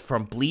stairs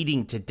from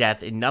bleeding to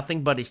death in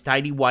nothing but his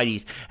tidy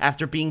whities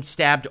after being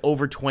stabbed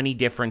over 20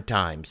 different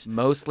times.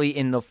 Mostly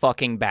in the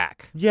fucking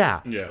back.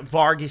 Yeah. Yeah.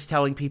 Varg is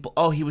telling people,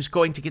 oh, he was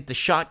going to get the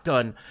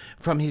shotgun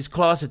from his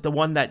closet, the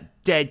one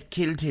that Dead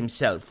killed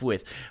himself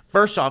with.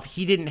 First off,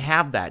 he didn't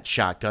have that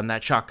shotgun.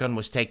 That shotgun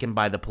was taken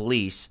by the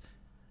police.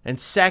 And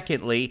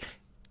secondly,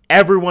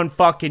 everyone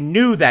fucking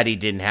knew that he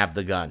didn't have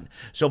the gun.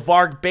 So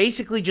Varg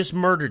basically just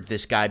murdered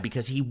this guy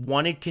because he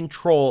wanted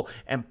control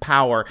and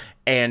power,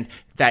 and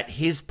that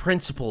his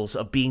principles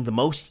of being the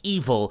most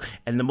evil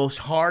and the most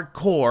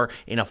hardcore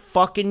in a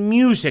fucking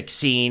music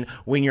scene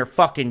when you're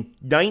fucking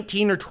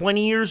 19 or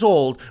 20 years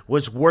old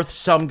was worth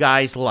some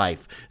guy's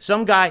life.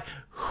 Some guy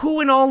who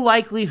in all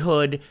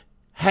likelihood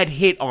had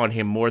hit on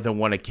him more than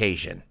one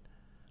occasion.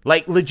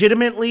 Like,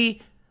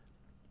 legitimately,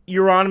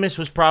 Euronymous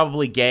was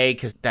probably gay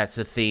because that's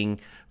the thing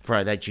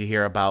that you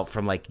hear about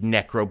from like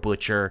Necro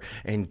Butcher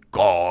and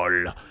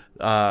Gall,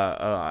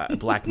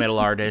 black metal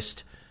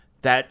artist,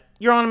 that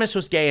Euronymous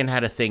was gay and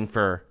had a thing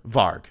for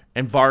Varg.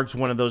 And Varg's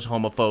one of those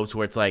homophobes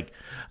where it's like,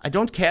 I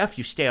don't care if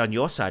you stay on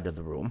your side of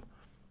the room,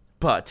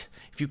 but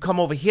if you come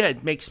over here,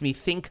 it makes me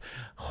think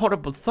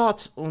horrible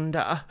thoughts. And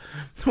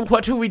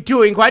what are we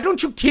doing? Why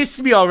don't you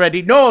kiss me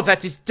already? No,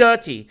 that is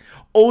dirty.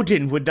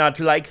 Odin would not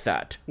like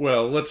that.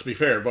 Well, let's be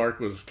fair. Varg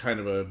was kind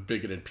of a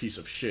bigoted piece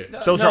of shit.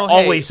 Those are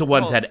always the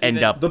ones that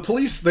end up. The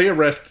police, they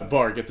arrest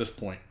Varg at this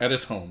point, at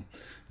his home.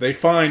 They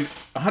find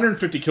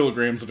 150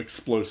 kilograms of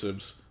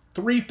explosives,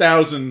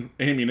 3,000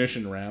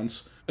 ammunition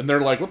rounds, and they're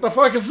like, what the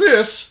fuck is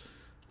this?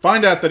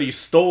 Find out that he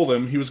stole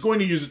them. He was going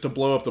to use it to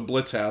blow up the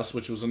Blitz House,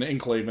 which was an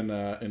enclave in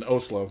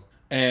Oslo.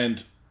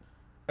 And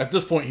at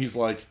this point, he's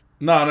like,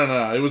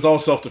 no, it was all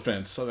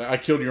self-defense. I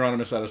killed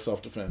Euronymous out of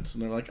self-defense.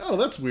 And they're like, oh,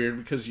 that's weird,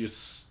 because you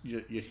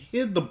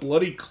hid the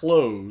bloody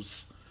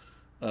clothes.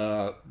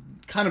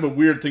 Kind of a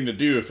weird thing to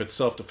do if it's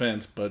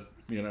self-defense, but,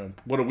 you know,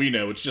 what do we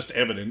know? It's just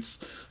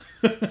evidence.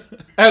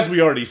 As we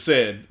already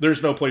said,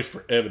 there's no place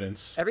for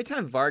evidence. Every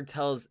time Varg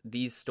tells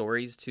these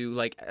stories to,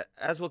 like,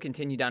 as we'll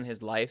continue down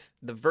his life,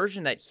 the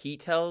version that he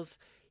tells,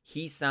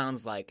 he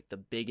sounds like the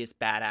biggest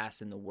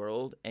badass in the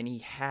world, and he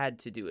had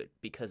to do it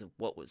because of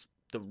what was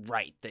the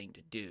right thing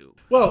to do.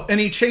 Well, and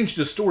he changed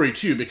his story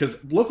too,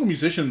 because local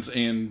musicians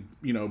and,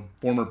 you know,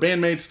 former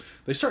bandmates,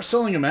 they start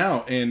selling him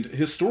out, and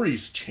his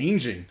story's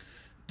changing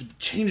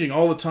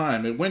all the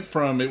time. It went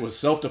from it was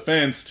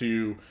self-defense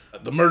to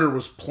the murder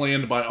was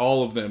planned by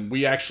all of them.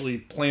 We actually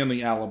planned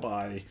the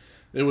alibi.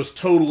 It was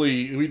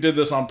totally, we did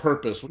this on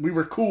purpose. We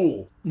were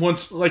cool.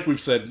 Once, like we've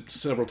said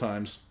several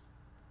times,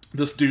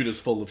 this dude is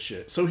full of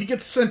shit. So he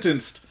gets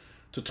sentenced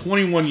to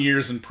 21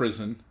 years in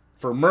prison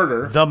for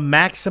murder. The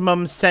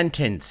maximum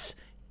sentence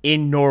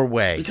in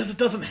Norway. Because it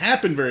doesn't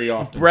happen very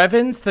often.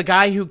 Brevins, the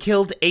guy who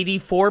killed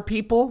 84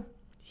 people,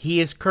 he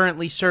is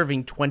currently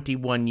serving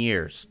 21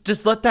 years.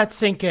 Just let that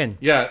sink in.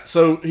 Yeah,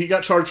 so he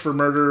got charged for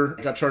murder,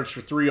 got charged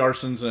for 3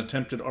 arsons, an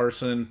attempted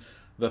arson,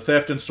 the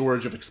theft and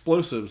storage of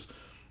explosives.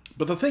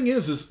 But the thing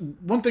is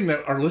one thing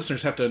that our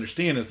listeners have to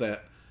understand is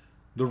that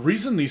the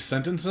reason these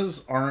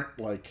sentences aren't,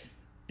 like,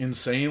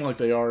 insane like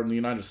they are in the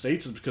United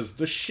States is because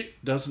this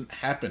shit doesn't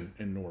happen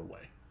in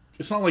Norway.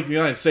 It's not like the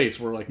United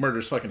States where, like,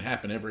 murders fucking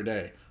happen every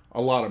day.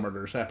 A lot of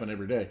murders happen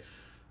every day.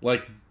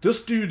 Like,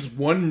 this dude's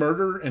one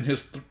murder and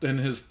his 3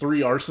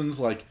 arsons,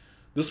 like,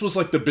 this was,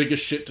 like, the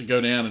biggest shit to go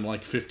down in,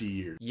 like, 50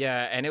 years.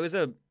 Yeah, and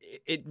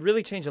it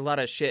really changed a lot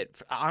of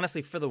shit,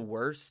 honestly, for the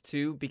worse,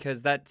 too,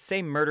 because that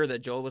same murder that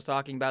Joel was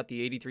talking about,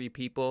 the 83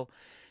 people,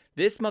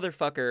 this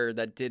motherfucker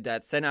that did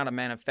that sent out a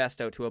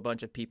manifesto to a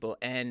bunch of people,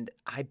 and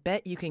I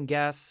bet you can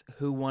guess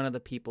who one of the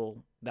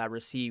people that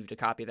received a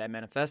copy of that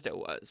manifesto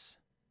was.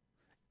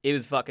 It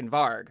was fucking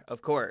Varg,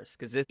 of course,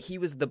 because he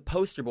was the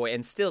poster boy,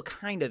 and still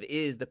kind of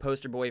is the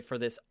poster boy for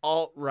this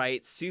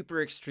alt-right,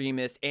 super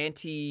extremist,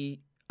 he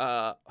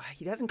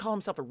doesn't call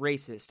himself a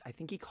racist. I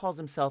think he calls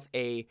himself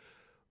a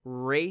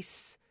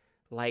race,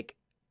 like,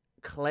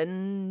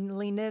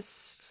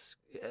 cleanliness.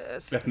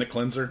 Ethnic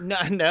cleanser?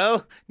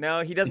 No,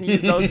 he doesn't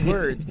use those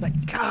words.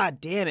 But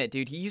god damn it,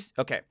 dude.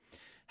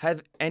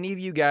 Have any of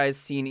you guys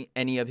seen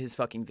any of his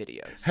fucking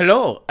videos?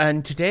 Hello,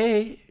 and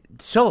today,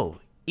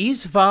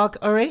 is Varg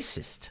a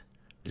racist?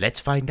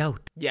 Let's find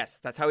out. Yes,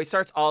 that's how he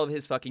starts all of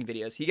his fucking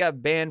videos. He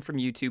got banned from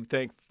YouTube,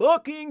 thank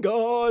fucking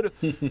God,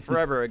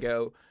 forever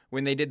ago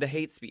when they did the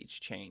hate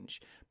speech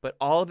change. But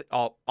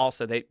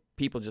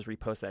people just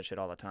repost that shit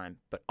all the time.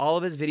 But all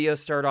of his videos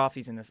start off,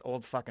 he's in this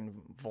old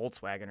fucking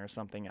Volkswagen or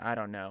something, I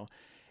don't know.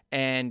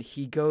 And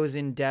he goes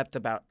in depth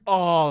about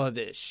all of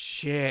this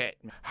shit.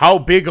 How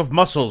big of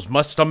muscles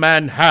must a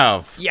man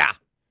have? Yeah.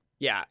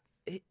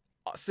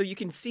 So you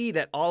can see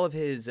that all of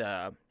his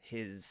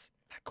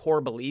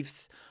core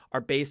beliefs are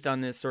based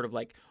on this sort of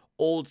like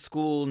old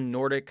school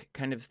Nordic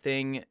kind of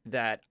thing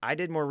that I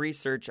did more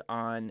research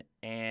on,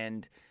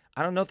 and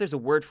I don't know if there's a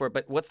word for it,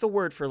 but what's the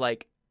word for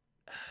like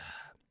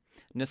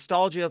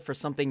nostalgia for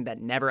something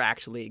that never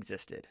actually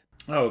existed?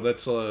 Oh,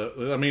 that's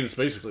it's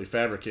basically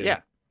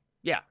fabricated.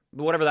 Yeah,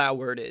 but whatever that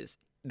word is,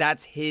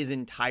 that's his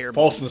entire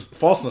false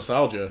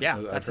nostalgia. Yeah,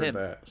 I've that's heard him.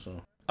 that.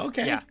 So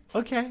Okay. Yeah.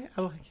 Okay.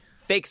 I like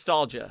Fake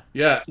nostalgia.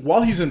 Yeah,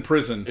 while he's in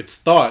prison, it's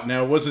thought,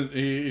 now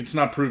it's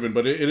not proven,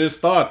 but it is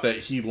thought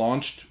that he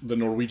launched the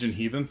Norwegian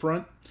Heathen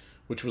Front,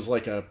 which was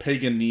like a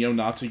pagan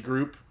neo-Nazi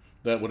group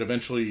that would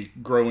eventually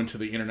grow into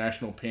the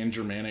International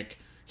Pan-Germanic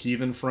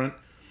Heathen Front.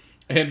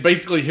 And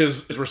basically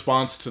his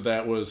response to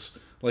that was,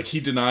 like,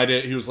 he denied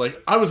it. He was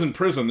like, I was in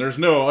prison. There's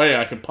no way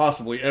I could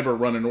possibly ever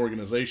run an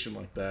organization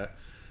like that.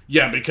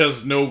 Yeah,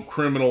 because no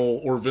criminal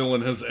or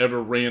villain has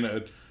ever ran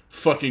a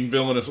fucking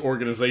villainous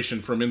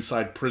organization from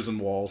inside prison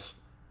walls.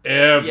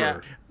 Ever.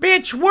 Yeah.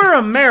 Bitch, we're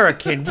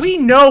American. We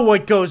know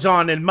what goes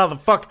on in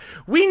motherfucker.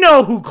 We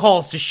know who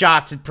calls the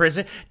shots in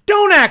prison.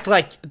 Don't act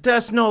like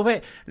there's no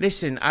way.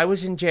 Listen, I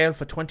was in jail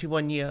for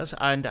 21 years,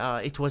 and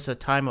it was a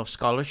time of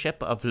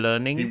scholarship, of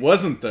learning. He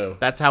wasn't, though.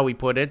 That's how we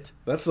put it.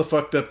 That's the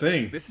fucked up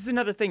thing. This is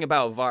another thing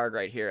about Varg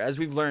right here. As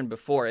we've learned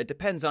before, it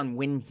depends on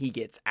when he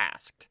gets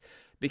asked.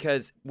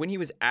 Because when he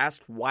was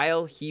asked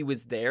while he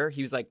was there,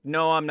 he was like,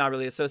 no, I'm not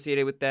really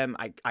associated with them.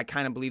 I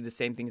kind of believe the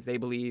same things they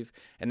believe.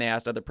 And they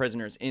asked other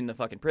prisoners in the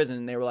fucking prison,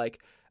 and they were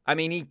like, I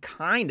mean, he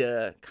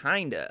kinda.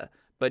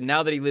 But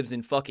now that he lives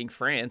in fucking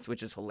France,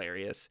 which is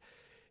hilarious.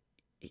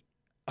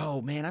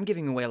 Oh, man, I'm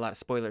giving away a lot of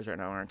spoilers right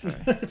now, aren't I?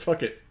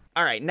 Fuck it.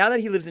 All right, now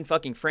that he lives in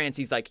fucking France,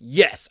 he's like,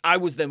 yes, I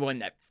was the one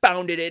that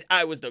founded it.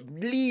 I was the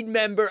lead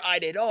member. I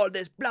did all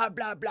this, blah,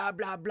 blah, blah,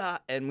 blah, blah.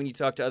 And when you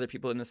talk to other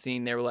people in the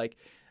scene, they were like,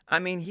 I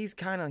mean, he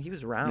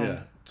was around.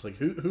 Yeah. It's like,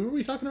 who are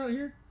we talking about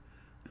here?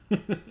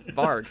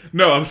 Varg.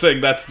 No, I'm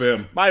saying that's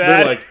them. My They're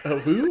bad. like, oh,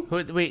 who?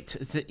 Wait,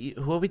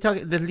 who are we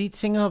talking? The lead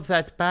singer of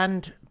that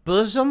band,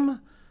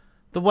 Bosom?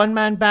 The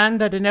one-man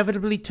band that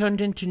inevitably turned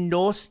into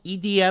Norse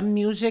EDM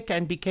music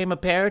and became a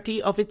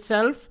parody of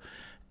itself?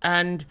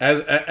 And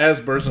As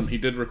Burzum, he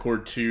did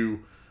record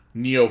 2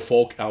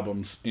 neo-folk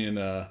albums in,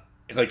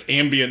 like,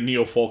 ambient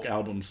neo-folk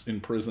albums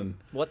in prison.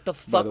 What the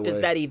fuck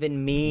does that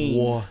even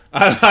mean?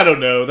 I don't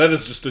know. That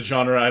is just a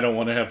genre I don't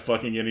want to have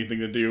fucking anything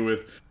to do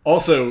with.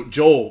 Also,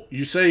 Joel,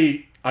 you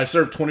say I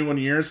served 21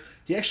 years.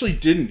 He actually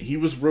didn't. He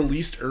was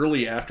released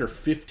early after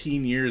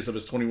 15 years of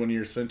his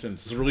 21-year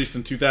sentence. He was released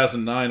in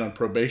 2009 on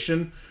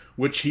probation,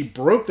 which he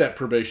broke that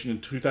probation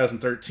in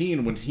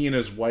 2013 when he and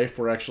his wife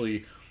were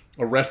actually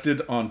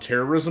arrested on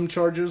terrorism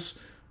charges,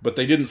 but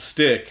they didn't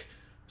stick.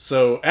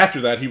 So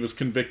after that, he was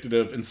convicted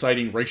of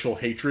inciting racial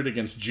hatred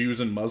against Jews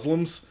and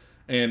Muslims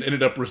and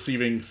ended up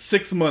receiving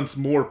 6 months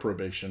more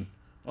probation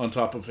on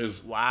top of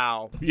his...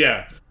 Wow.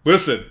 Yeah.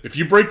 Listen, if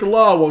you break the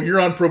law while you're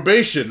on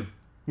probation,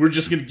 we're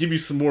just going to give you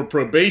some more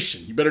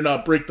probation. You better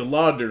not break the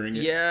law during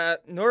it. Yeah,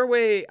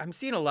 Norway, I'm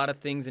seeing a lot of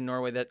things in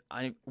Norway that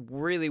I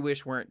really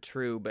wish weren't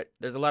true, but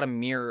there's a lot of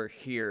mirror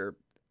here.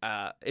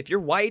 If you're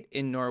white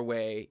in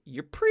Norway,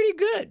 you're pretty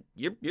good.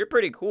 You're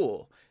pretty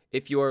cool.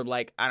 If you're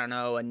like, I don't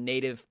know, a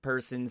native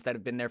persons that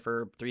have been there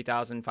for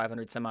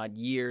 3,500 some odd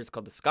years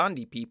called the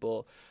Scandi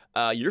people,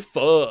 you're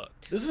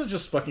fucked. This is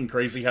just fucking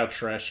crazy how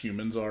trash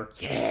humans are.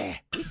 Yeah,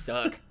 we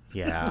suck.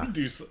 yeah.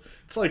 It's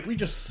like we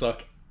just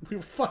suck.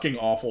 We're fucking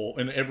awful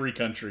in every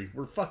country.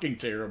 We're fucking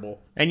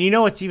terrible. And you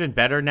know what's even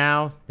better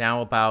now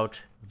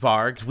about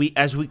Varg?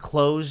 As we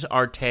close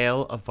our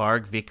tale of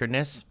Varg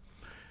Vikernes,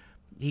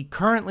 he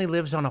currently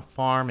lives on a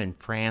farm in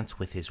France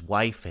with his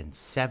wife and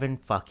 7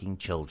 fucking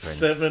children.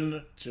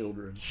 7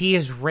 children. He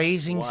is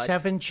raising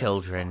 7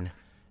 children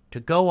to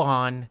go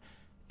on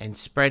and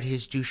spread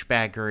his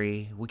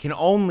douchebaggery. We can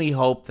only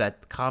hope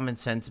that common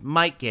sense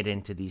might get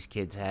into these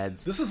kids'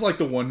 heads. This is like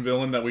the one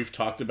villain that we've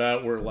talked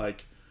about where,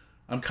 like,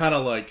 I kind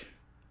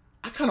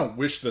of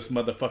wish this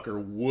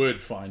motherfucker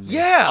would find me.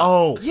 Yeah.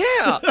 Oh.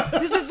 Yeah.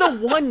 This is the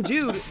one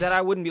dude that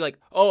I wouldn't be like,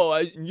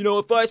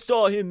 if I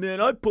saw him, man,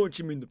 I'd punch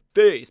him in the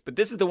face. But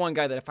this is the one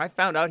guy that if I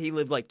found out he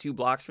lived like 2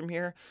 blocks from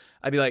here,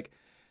 I'd be like,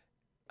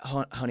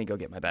 honey, go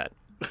get my bat.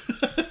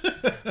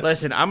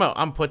 Listen,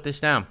 I'm put this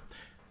down.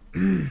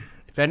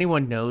 If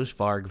anyone knows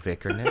Varg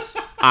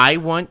Vikernes, I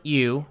want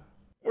you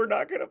We're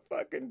not going to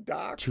fucking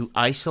dox. to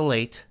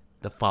isolate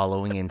the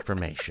following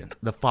information,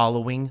 the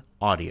following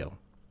audio.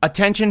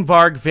 Attention,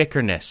 Varg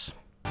Vikernes.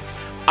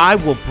 I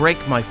will break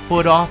my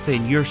foot off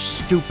in your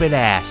stupid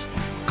ass.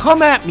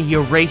 Come at me,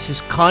 you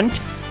racist cunt.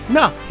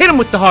 No, hit him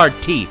with the hard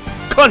T.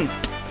 Cunt.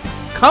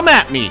 Come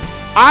at me.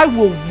 I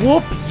will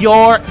whoop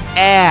your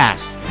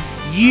ass.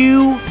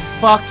 You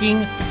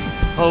fucking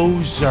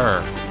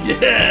poser.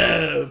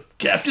 Yeah,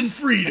 Captain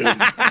Freedom.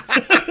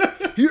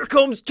 Here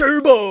comes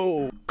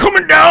Turbo.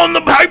 Coming down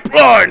the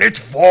pipeline, it's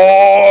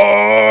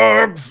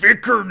Varg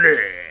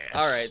Vikernes.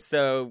 All right,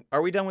 so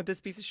are we done with this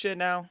piece of shit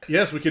now?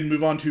 Yes, we can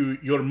move on to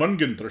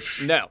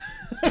Jörmungandr. No.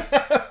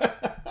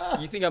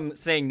 You think I'm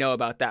saying no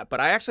about that, but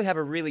I actually have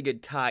a really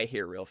good tie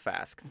here real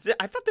fast.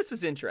 I thought this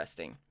was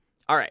interesting.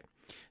 All right,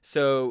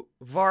 so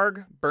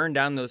Varg burned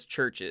down those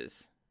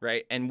churches,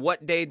 right? And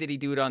what day did he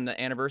do it on the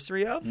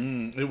anniversary of?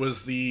 It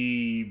was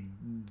the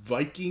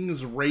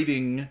Vikings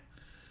raiding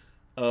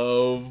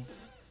of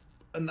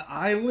an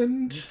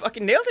island. You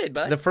fucking nailed it,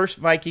 bud. The first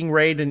Viking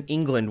raid in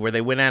England where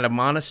they went at a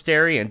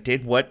monastery and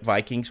did what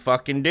Vikings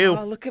fucking do.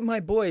 Oh, look at my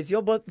boys.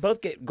 You'll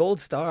both get gold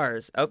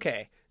stars.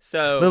 Okay.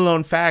 So, little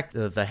known fact,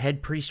 the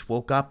head priest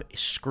woke up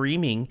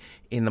screaming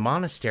in the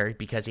monastery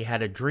because he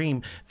had a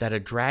dream that a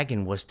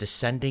dragon was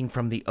descending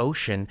from the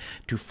ocean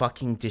to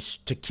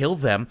to kill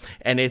them.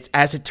 And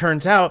as it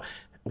turns out,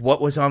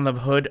 what was on the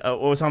hood?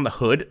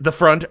 The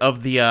front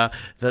of the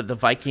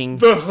Viking.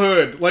 The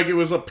hood, like it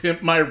was a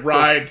Pimp My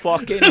Ride.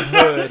 fucking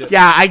hood.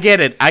 Yeah, I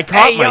get it. I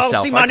caught myself.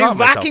 Y'all see my new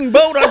Viking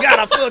boat? I got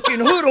a fucking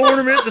hood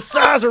ornament the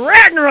size of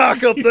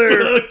Ragnarok up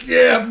there. Fuck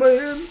yeah,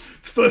 man.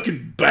 It's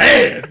fucking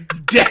bad.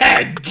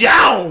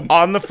 Daggone.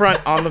 On the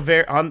front,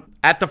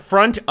 at the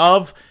front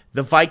of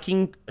the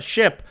Viking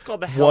ship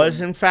called the helm.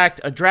 was in fact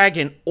a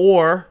dragon,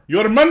 or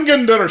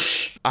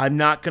Jörmungandr. I'm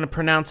not going to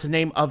pronounce the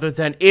name other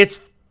than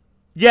it's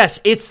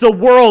the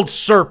world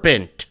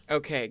serpent.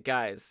 Okay,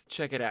 guys,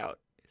 check it out.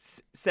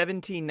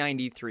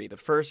 1793, the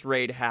first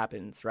raid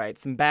happens, right?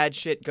 Some bad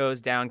shit goes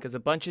down because a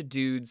bunch of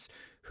dudes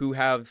who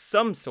have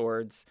some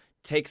swords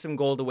take some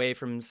gold away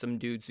from some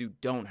dudes who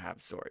don't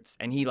have swords.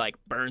 And he, like,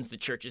 burns the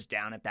churches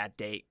down at that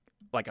date,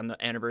 like on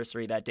the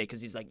anniversary of that day,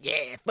 because he's like,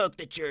 yeah, fuck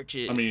the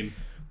churches. I mean,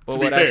 but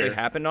what actually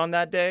happened on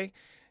that day,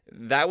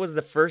 that was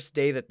the first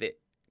day that the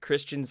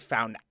Christians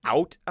found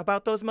out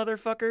about those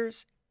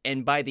motherfuckers.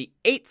 And by the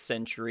 8th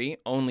century,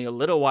 only a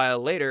little while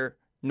later,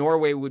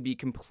 Norway would be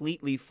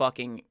completely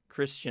fucking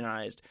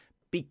Christianized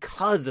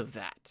because of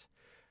that.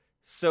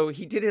 So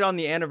he did it on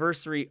the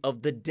anniversary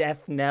of the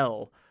death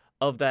knell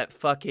of that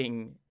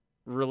fucking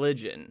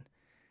religion.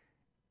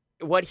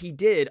 What he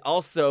did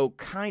also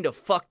kind of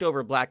fucked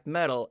over black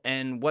metal,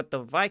 and what the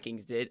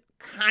Vikings did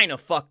kind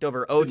of fucked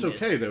over Odin.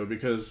 It's okay, though,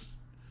 because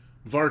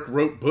Varg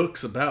wrote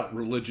books about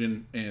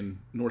religion and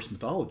Norse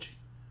mythology.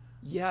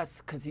 Yes,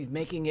 because he's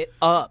making it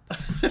up.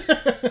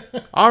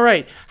 All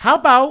right, how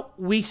about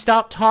we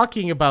stop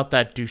talking about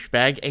that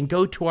douchebag and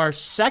go to our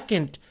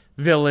second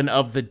villain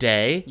of the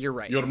day? You're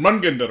right.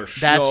 Jörmungandr.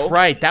 That's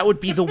right. That would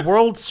be the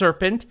world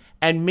serpent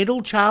and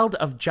middle child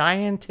of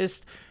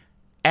giantess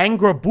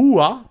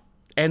Angrabua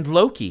and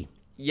Loki.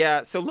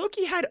 Yeah, so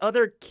Loki had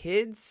other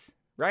kids,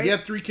 right? He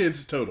had 3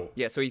 kids total.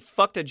 Yeah, so he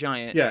fucked a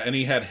giant. Yeah, and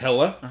he had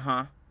Hela.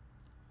 Uh-huh.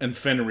 And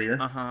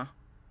Fenrir. Uh-huh.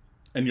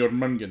 And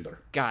Jörmungandr.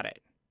 Got it.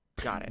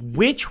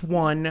 Which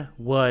one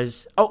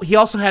was... Oh, he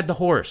also had the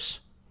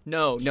horse.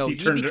 No, he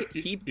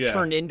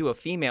turned into a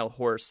female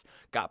horse,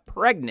 got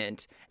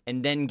pregnant,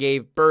 and then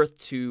gave birth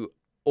to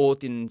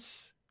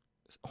Odin's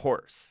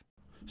horse.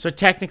 So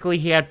technically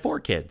he had 4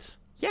 kids.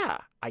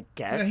 Yeah, I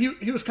guess. Yeah,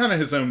 he was kind of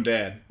his own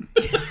dad.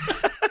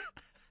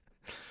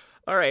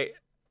 All right,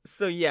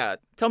 so yeah,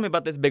 tell me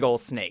about this big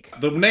old snake.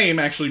 The name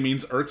actually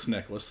means Earth's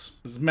necklace.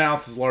 His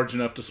mouth is large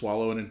enough to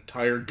swallow an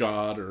entire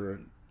god or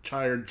an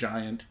entire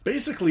giant.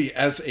 Basically,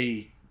 as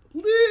a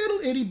little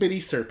itty-bitty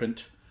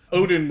serpent,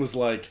 Odin was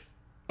like,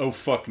 oh,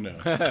 fuck no.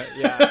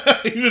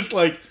 Yeah. He was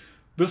like,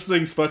 this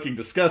thing's fucking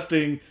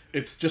disgusting.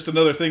 It's just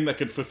another thing that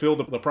could fulfill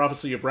the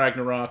prophecy of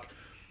Ragnarok.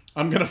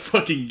 I'm gonna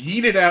fucking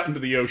yeet it out into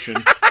the ocean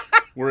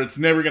where it's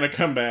never gonna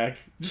come back.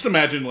 Just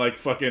imagine, like,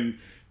 fucking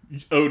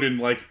Odin,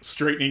 like,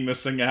 straightening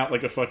this thing out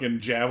like a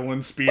fucking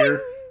javelin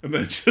spear and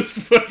then just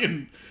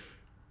fucking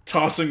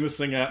tossing this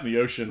thing out in the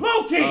ocean.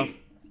 Loki!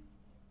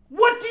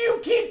 What do you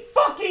keep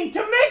fucking to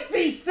make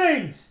these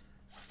things?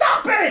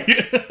 Stop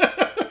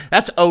it!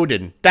 That's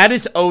Odin. That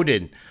is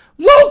Odin.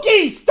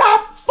 Loki,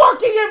 stop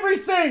fucking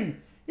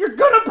everything! You're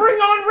gonna bring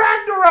on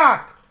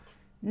Ragnarok!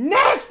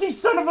 Nasty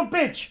son of a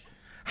bitch!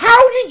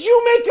 How did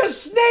you make a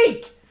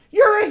snake?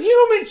 You're a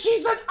human,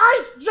 she's an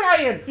ice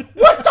giant!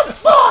 What the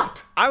fuck?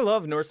 I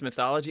love Norse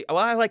mythology. Well,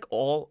 I like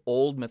all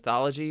old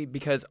mythology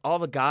because all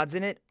the gods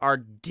in it are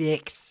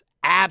dicks.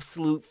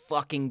 Absolute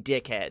fucking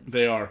dickheads.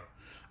 They are.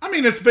 I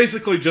mean, it's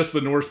basically just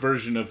the Norse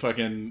version of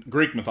fucking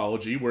Greek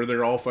mythology, where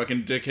they're all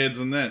fucking dickheads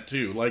in that,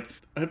 too. Like,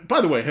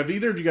 by the way, have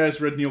either of you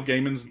guys read Neil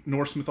Gaiman's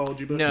Norse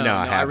mythology book? No,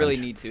 I haven't. really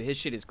need to. His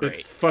shit is great.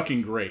 It's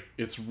fucking great.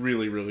 It's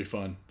really, really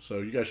fun. So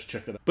you guys should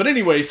check that out. But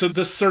anyway, so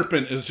this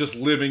serpent is just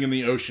living in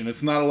the ocean.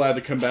 It's not allowed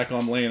to come back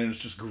on land, and it's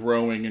just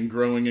growing and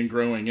growing and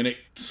growing. And it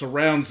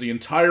surrounds the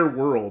entire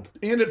world.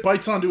 And it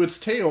bites onto its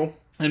tail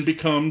and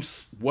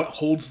becomes what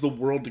holds the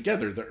world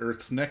together, the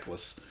Earth's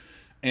necklace.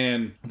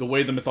 And the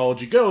way the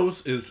mythology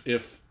goes is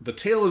if the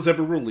tail is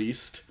ever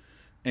released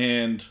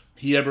and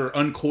he ever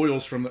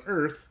uncoils from the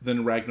earth,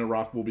 then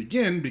Ragnarok will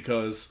begin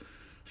because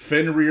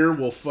Fenrir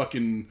will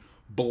fucking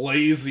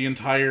blaze the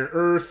entire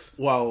earth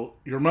while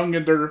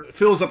Jörmungandr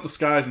fills up the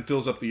skies and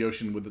fills up the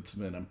ocean with its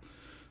venom.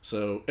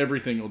 So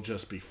everything will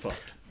just be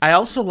fucked. I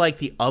also like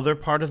the other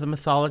part of the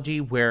mythology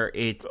where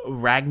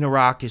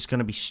Ragnarok is going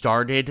to be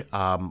started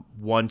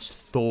once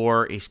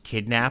Thor is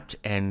kidnapped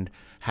and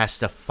has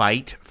to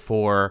fight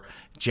for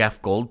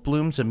Jeff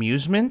Goldblum's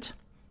amusement.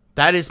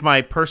 That is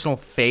my personal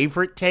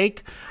favorite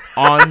take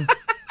on...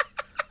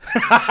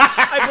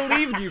 I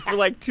believed you for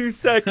like 2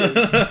 seconds.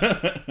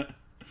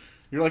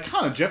 You're like,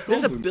 Jeff Goldblum.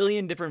 There's a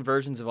billion different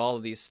versions of all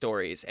of these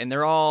stories, and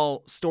they're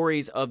all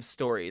stories of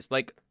stories.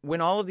 Like,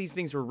 when all of these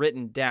things were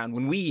written down,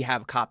 when we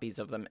have copies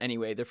of them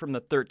anyway, they're from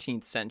the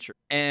 13th century.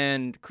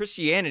 And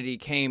Christianity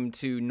came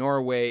to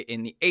Norway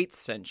in the 8th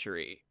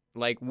century.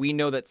 Like, we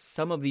know that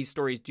some of these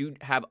stories do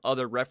have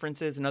other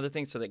references and other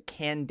things, so they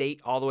can date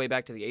all the way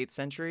back to the 8th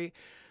century.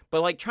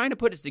 But, like, trying to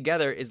put this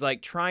together is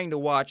like trying to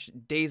watch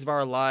Days of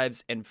Our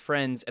Lives and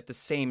Friends at the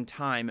same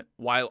time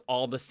while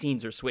all the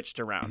scenes are switched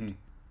around.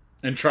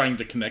 Mm-hmm. And trying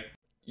to connect.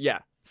 Yeah.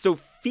 So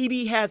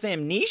Phoebe has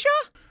amnesia?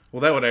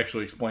 Well, that would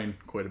actually explain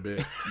quite a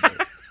bit.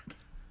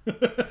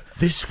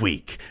 This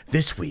week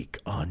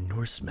on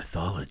Norse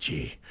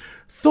mythology.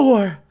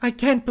 Thor, I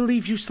can't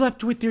believe you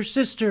slept with your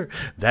sister.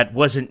 That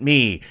wasn't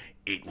me.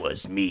 It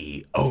was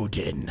me,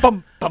 Odin.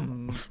 Bum,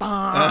 bum,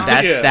 bum.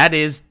 That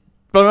is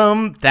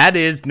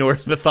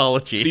Norse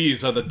mythology.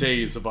 These are the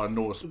days of our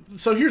Norse.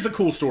 So here's a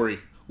cool story.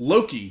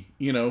 Loki,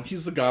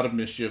 he's the god of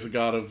mischief, the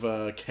god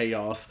of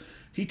chaos.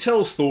 He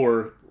tells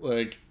Thor,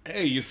 like,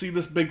 hey, you see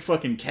this big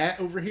fucking cat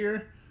over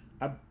here?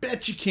 I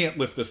bet you can't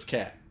lift this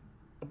cat.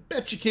 I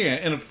bet you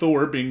can't. And if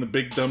Thor, being the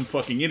big dumb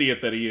fucking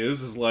idiot that he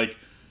is like,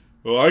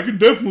 well, I can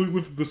definitely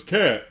lift this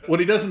cat. What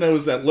he doesn't know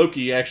is that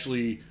Loki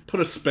actually put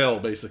a spell,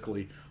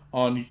 basically,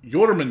 on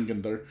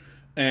Jörmungandr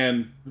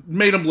and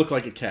made him look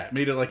like a cat.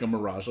 Made it like a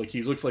mirage. Like,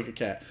 he looks like a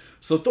cat.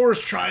 So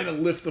Thor's trying to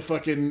lift the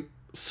fucking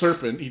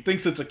serpent. He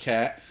thinks it's a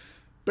cat.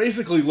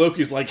 Basically,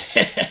 Loki's like,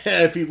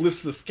 if he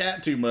lifts this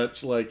cat too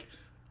much, like,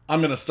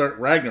 I'm going to start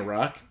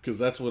Ragnarok, because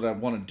that's what I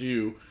want to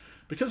do.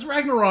 Because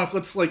Ragnarok,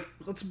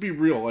 let's be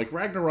real. Like,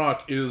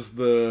 Ragnarok is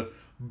the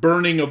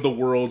burning of the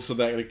world so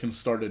that it can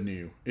start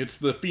anew. It's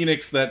the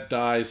phoenix that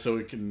dies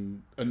so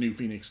a new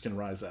phoenix can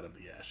rise out of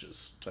the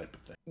ashes type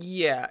of thing.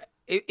 Yeah,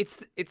 it's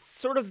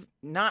sort of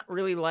not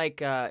really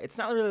like it's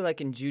not really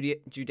like in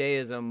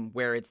Judaism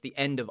where it's the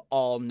end of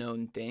all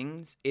known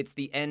things. It's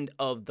the end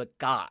of the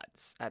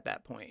gods at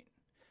that point,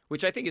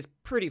 which I think is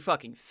pretty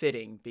fucking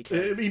fitting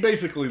because he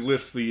basically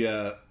lifts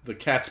the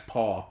cat's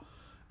paw,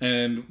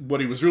 and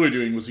what he was really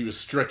doing was he was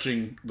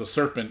stretching the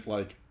serpent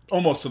like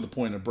almost to the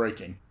point of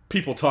breaking.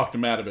 People talked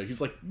him out of it.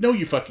 He's like, no,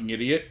 you fucking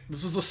idiot.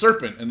 This is a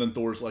serpent. And then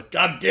Thor's like,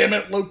 God damn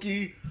it,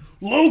 Loki!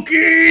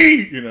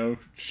 Loki!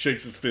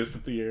 Shakes his fist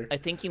at the air. I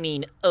think you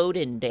mean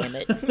Odin, damn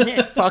it.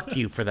 Fuck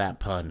you for that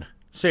pun.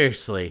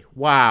 Seriously.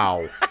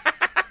 Wow.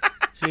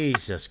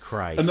 Jesus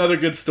Christ. Another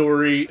good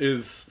story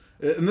is,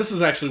 and this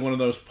is actually one of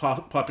those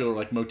popular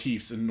like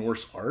motifs in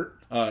Norse art.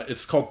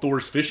 It's called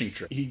Thor's fishing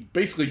trip. He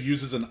basically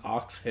uses an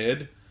ox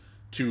head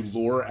to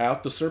lure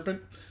out the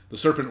serpent. The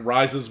serpent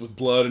rises with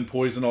blood and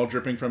poison all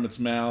dripping from its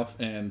mouth,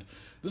 and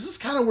this is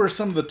kind of where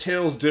some of the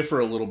tales differ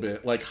a little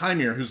bit. Like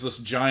Hymir, who's this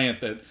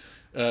giant that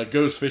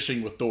goes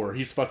fishing with Thor.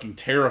 He's fucking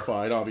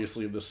terrified,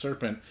 obviously, of the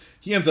serpent.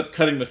 He ends up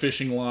cutting the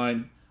fishing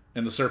line,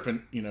 and the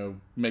serpent,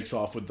 makes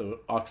off with the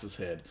ox's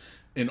head.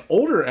 In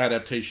older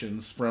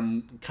adaptations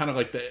from kind of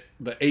like the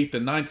 8th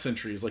and 9th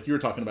centuries, like you were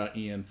talking about,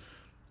 Ian,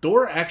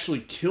 Thor actually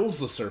kills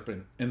the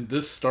serpent, and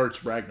this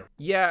starts Ragnarok.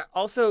 Yeah,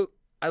 also,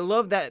 I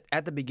love that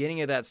at the beginning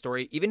of that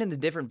story, even in the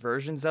different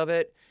versions of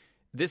it,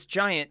 this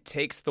giant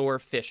takes Thor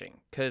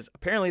fishing. Because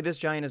apparently this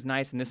giant is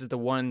nice, and this is the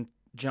one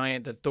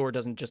giant that Thor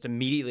doesn't just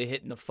immediately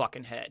hit in the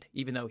fucking head,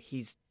 even though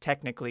he's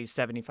technically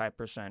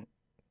 75%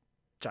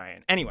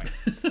 giant. Anyway,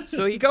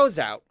 so he goes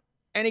out,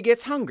 and he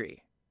gets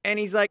hungry. And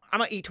he's like, I'm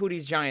going to eat two of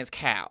these giants'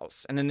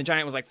 cows. And then the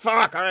giant was like,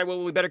 fuck, all right,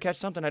 well, we better catch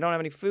something. I don't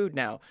have any food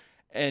now.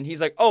 And he's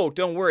like, oh,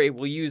 don't worry.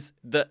 We'll use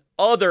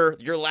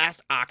your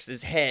last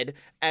ox's head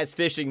as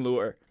fishing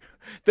lure.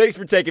 Thanks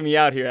for taking me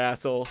out here,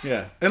 asshole.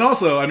 Yeah. And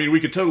also,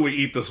 we could totally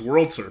eat this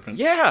world serpent.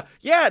 Yeah.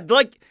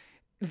 Like,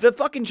 the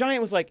fucking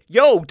giant was like,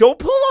 yo, don't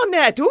pull on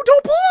that, dude.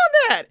 Don't pull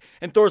on that.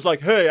 And Thor's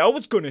like, hey, I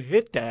was going to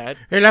hit that.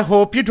 Well, I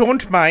hope you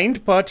don't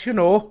mind, but,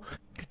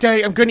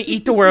 I'm going to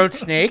eat the world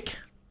snake.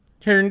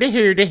 Turn to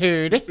herd.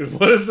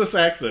 What is this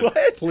accent?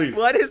 What? Please.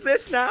 What is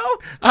this now?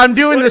 I'm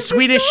doing the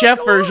Swedish Chef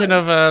version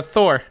of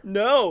Thor.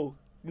 No,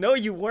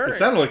 you weren't. It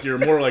sounded like you were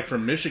more like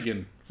from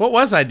Michigan. What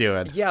was I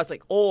doing? Yeah, I was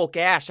like, oh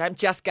gosh, I'm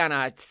just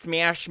gonna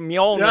smash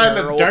Mjolnir. Yeah,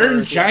 the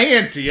darn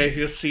giant.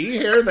 You see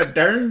here, the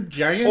darn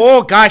giant.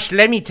 Oh gosh,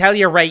 let me tell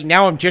you right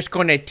now, I'm just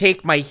gonna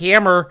take my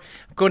hammer.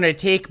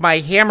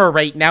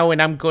 Right now, and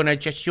I'm gonna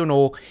just,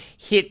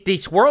 hit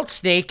this world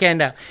snake,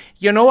 and,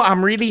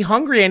 I'm really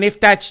hungry, and if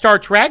that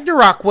starts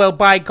Ragnarok, well,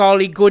 by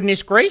golly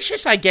goodness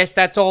gracious, I guess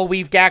that's all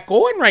we've got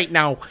going right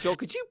now. Joel,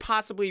 could you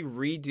possibly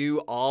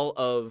redo all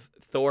of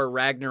Thor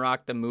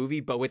Ragnarok, the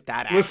movie, but with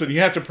that accent? Listen, you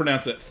have to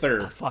pronounce it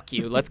Thur. Oh, fuck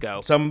you, let's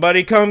go.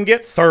 Somebody come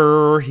get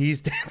Thur, he's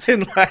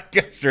dancing like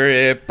a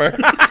stripper.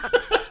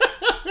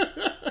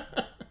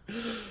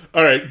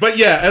 All right, but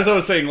yeah, as I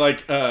was saying,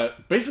 like,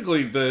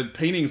 basically the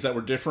paintings that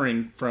were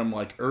differing from,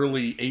 like,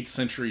 early 8th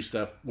century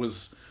stuff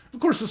was,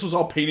 of course, this was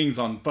all paintings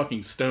on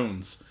fucking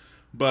stones,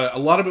 but a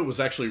lot of it was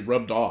actually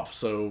rubbed off,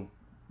 so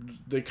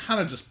they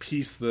kind of just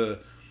pieced the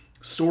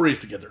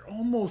stories together,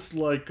 almost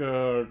like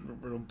a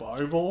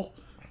Bible.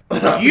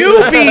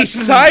 You be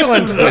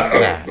silent with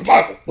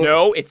that.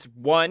 No, it's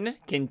one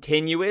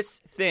continuous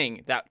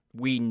thing that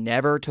we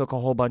never took a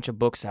whole bunch of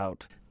books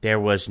out. There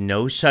was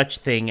no such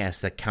thing as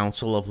the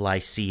Council of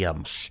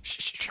Lyceum.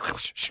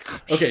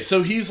 Okay,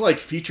 so he's, like,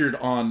 featured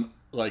on,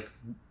 like,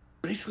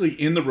 basically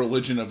in the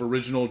religion of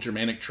original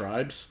Germanic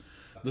tribes.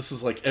 This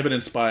is like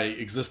evidenced by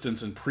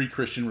existence in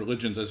pre-Christian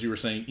religions, as you were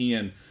saying,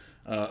 Ian,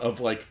 of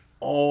like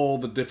all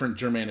the different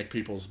Germanic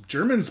peoples.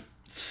 Germans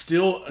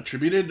still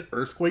attributed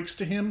earthquakes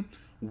to him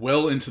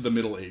well into the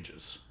Middle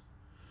Ages.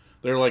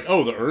 They're like,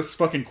 oh, the earth's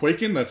fucking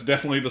quaking? That's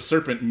definitely the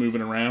serpent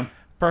moving around.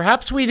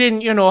 Perhaps we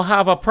didn't,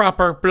 have a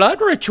proper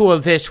blood ritual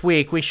this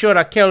week. We should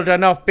have killed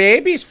enough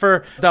babies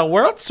for the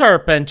world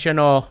serpent,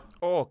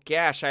 Oh,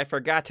 gosh, I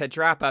forgot to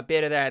drop a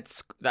bit of that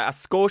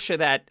skosh of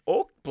that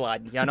oak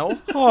blood,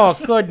 Oh,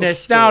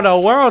 goodness. Now the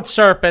world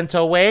serpent's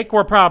awake.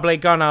 We're probably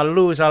gonna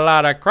lose a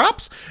lot of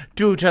crops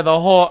due to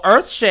the whole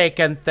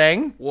earth-shaking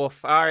thing.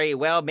 Woof. All right,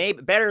 well,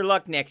 maybe better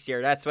luck next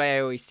year. That's what I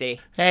always say.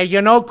 Hey,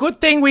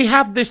 good thing we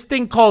have this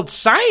thing called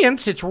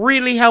science. It's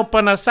really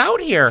helping us out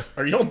here.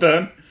 Are you all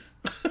done?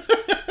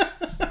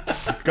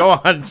 Go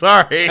on,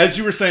 sorry. As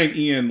you were saying,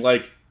 Ian,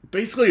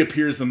 basically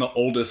appears in the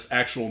oldest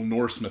actual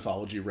Norse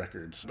mythology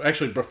records.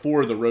 Actually,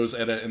 before the Rose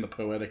Edda and the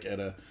Poetic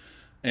Edda.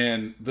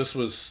 And this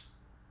was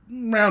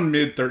around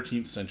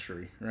mid-13th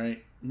century,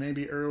 right?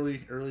 Maybe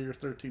earlier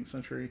 13th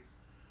century.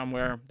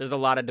 Somewhere. There's a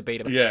lot of debate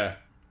about it. Yeah.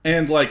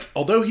 And,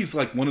 although he's,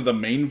 one of the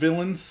main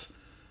villains,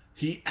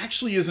 he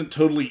actually isn't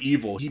totally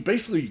evil. He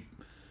basically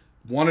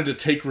wanted to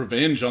take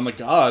revenge on the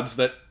gods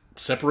that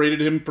separated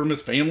him from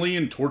his family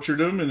and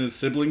tortured him and his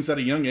siblings at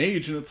a young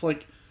age. And it's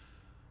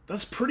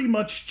that's pretty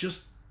much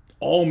just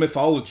all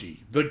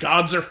mythology. The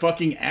gods are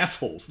fucking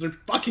assholes. They're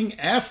fucking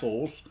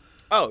assholes.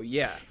 Oh,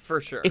 yeah,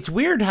 for sure. It's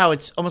weird how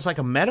it's almost like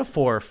a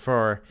metaphor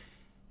for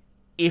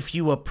if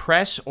you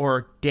oppress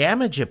or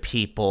damage a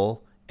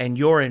people and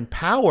you're in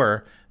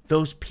power,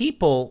 those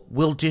people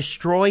will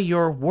destroy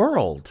your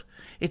world.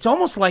 It's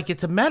almost like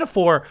it's a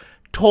metaphor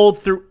told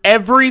through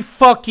every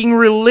fucking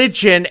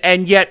religion,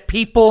 and yet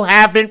people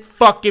haven't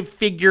fucking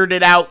figured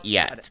it out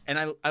yet.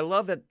 And I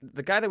love that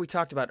the guy that we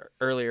talked about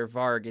earlier,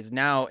 Varg, is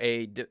now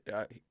a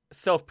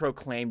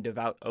self-proclaimed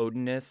devout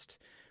Odinist,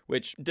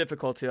 which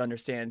difficult to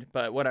understand,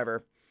 but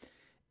whatever.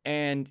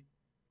 And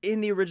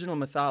in the original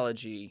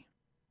mythology,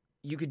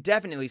 you could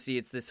definitely see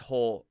it's this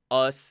whole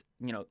us,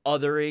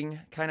 othering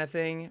kind of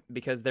thing,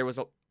 because there was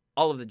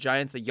all of the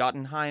giants, the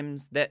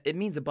Jotunheims, that it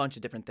means a bunch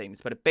of different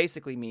things, but it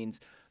basically means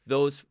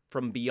those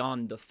from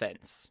beyond the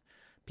fence,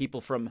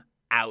 people from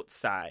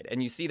outside.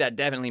 And you see that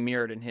definitely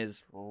mirrored in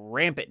his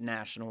rampant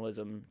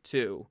nationalism,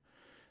 too.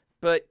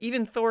 But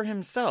even Thor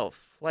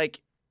himself,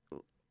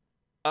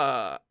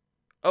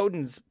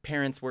 Odin's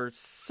parents were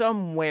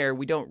somewhere,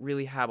 we don't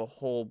really have a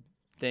whole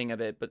thing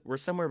of it, but we're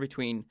somewhere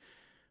between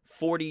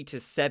 40 to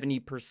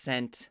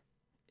 70%,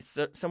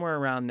 somewhere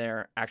around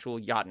there, actual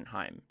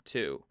Jotunheim,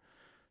 too.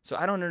 So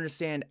I don't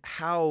understand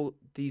how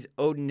these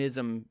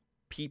Odinism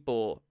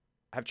people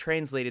have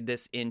translated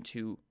this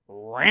into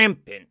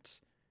rampant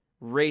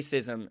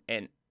racism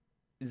and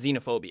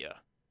xenophobia.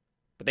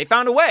 But they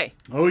found a way.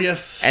 Oh,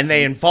 yes. And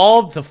they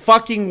involved the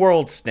fucking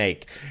world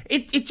snake.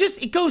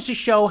 It goes to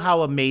show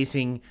how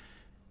amazing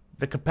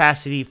the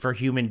capacity for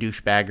human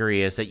douchebaggery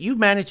is, that you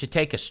managed to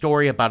take a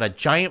story about a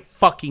giant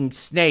fucking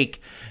snake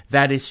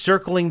that is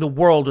circling the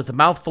world with a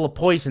mouthful of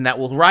poison that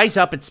will rise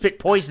up and spit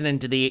poison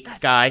into the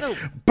sky,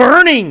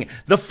 burning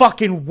the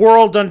fucking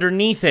world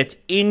underneath it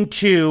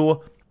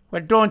into...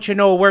 Well, don't you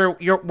know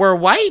we're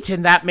white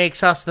and that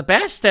makes us the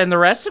best, and the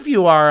rest of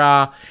you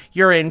are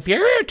you're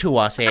inferior to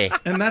us, eh?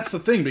 And that's the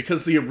thing,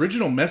 because the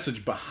original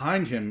message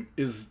behind him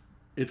is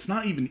it's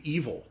not even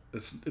evil.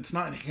 It's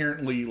not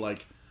inherently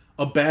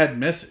a bad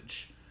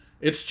message.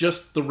 It's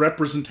just the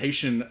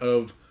representation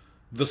of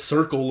the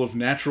circle of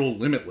natural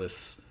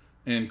limitless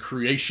and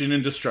creation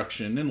and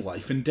destruction and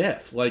life and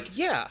death.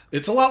 Yeah.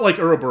 It's a lot like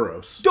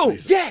Ouroboros. Oh,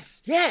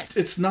 yes.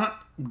 It's not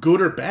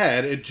good or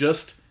bad. It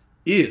just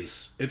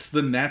is. It's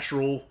the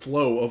natural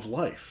flow of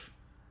life.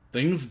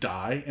 Things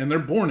die and they're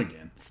born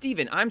again.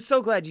 Steven, I'm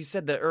so glad you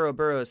said the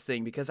Ouroboros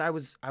thing, because I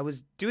was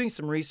doing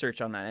some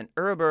research on that, and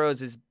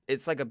Ouroboros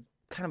it's like a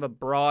kind of a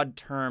broad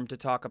term to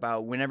talk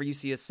about whenever you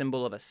see a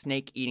symbol of a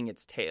snake eating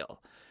its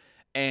tail.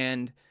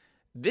 And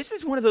this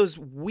is one of those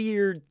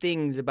weird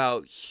things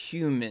about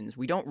humans.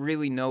 We don't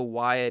really know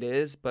why it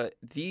is, but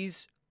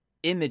these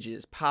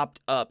images popped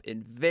up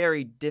in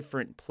very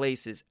different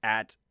places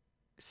at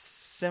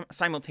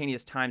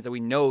simultaneous times that we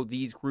know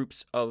these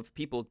groups of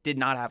people did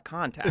not have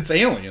contact. It's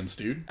aliens,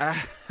 dude.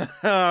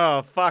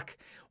 Oh, fuck.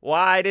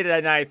 Why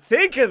didn't I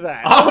think of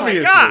that?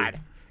 Obviously. Oh, my God.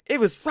 It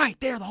was right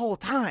there the whole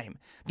time.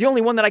 The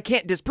only one that I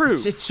can't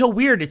disprove. It's so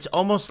weird. It's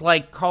almost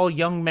like Carl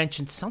Jung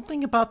mentioned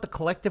something about the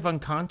collective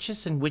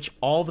unconscious, in which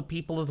all the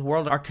people of the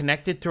world are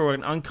connected through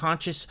an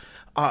unconscious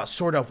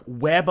sort of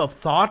web of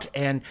thought.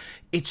 And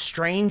it's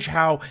strange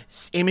how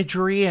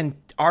imagery and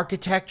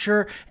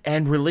architecture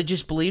and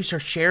religious beliefs are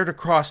shared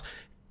across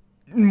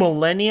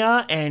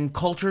millennia and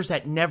cultures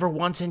that never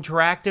once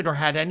interacted or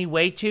had any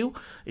way to.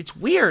 It's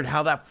weird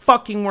how that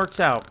fucking works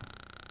out.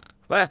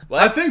 Well,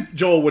 I think,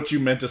 Joel, what you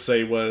meant to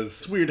say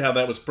was, it's weird how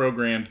that was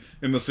programmed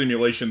in the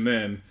simulation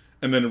then,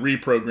 and then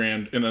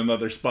reprogrammed in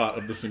another spot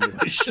of the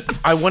simulation.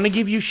 I want to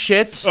give you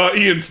shit.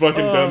 Ian's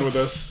fucking done with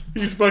us.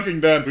 He's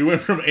fucking done. We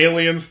went from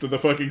aliens to the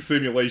fucking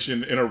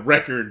simulation in a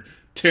record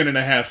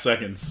 10.5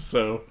 seconds.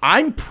 So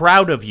I'm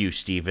proud of you,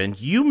 Steven.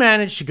 You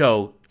managed to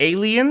go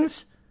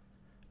aliens,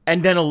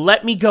 and then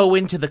let me go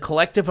into the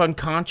collective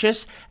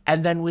unconscious,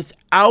 and then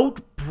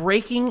without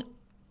breaking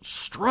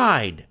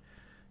stride,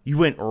 you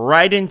went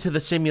right into the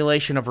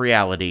simulation of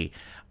reality.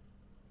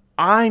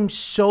 I'm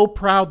so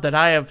proud that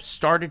I have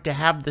started to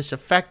have this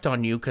effect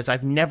on you, because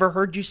I've never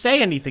heard you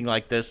say anything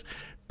like this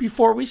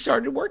before we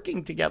started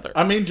working together.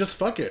 I mean, just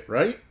fuck it,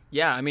 right?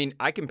 Yeah, I mean,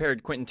 I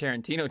compared Quentin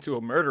Tarantino to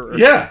a murderer.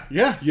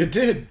 Yeah, you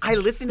did. I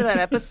listened to that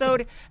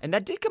episode, and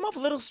that did come off a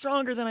little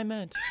stronger than I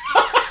meant.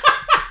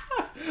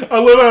 I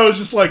love how I was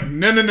just like,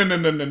 no.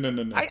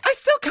 I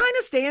still kind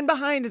of stand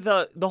behind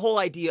the whole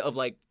idea of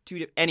like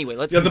anyway,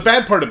 let's. Yeah, the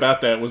bad part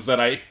about that was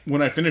that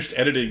when I finished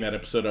editing that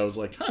episode, I was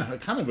like, I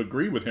kind of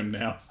agree with him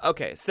now.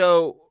 Okay,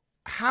 so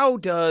how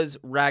does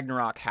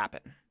Ragnarok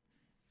happen?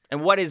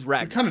 And what is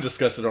Ragnarok? We kind of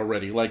discussed it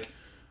already. Like,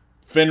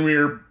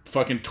 Fenrir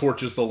fucking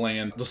torches the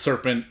land. The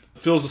serpent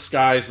fills the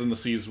skies and the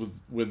seas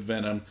with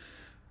venom.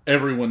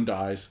 Everyone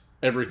dies.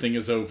 Everything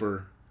is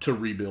over to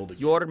rebuild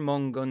again.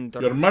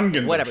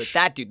 Jörmungandr. Whatever,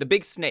 that dude, the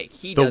big snake.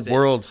 He does it. The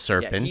world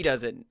serpent. Yeah, he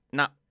does it.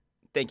 Not,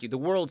 thank you. The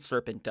world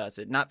serpent does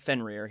it. Not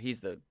Fenrir. He's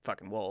the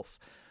fucking wolf.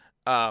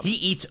 He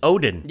eats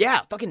Odin.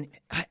 Yeah, fucking.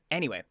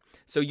 Anyway,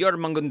 so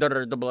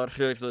Jörmungandr,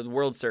 the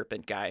world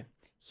serpent guy,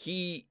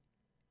 he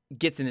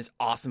gets in this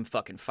awesome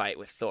fucking fight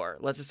with Thor.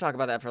 Let's just talk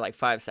about that for like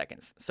 5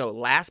 seconds. So,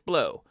 last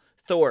blow,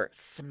 Thor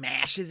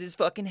smashes his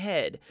fucking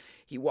head.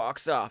 He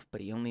walks off,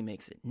 but he only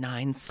makes it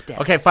 9 steps.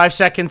 Okay, 5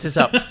 seconds is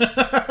up.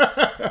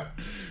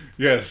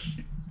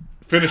 Yes.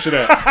 Finish it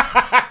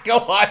up. Go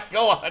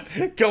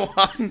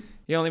on.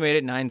 He only made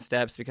it 9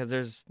 steps because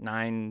there's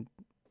 9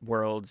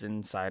 worlds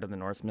inside of the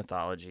Norse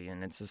mythology,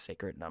 and it's a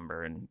sacred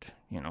number, and,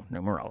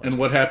 numerology. And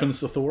what happens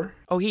to Thor?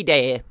 Oh, he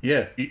dead.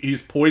 Yeah,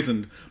 he's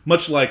poisoned,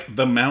 much like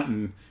the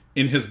Mountain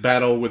in his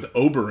battle with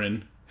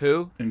Oberyn.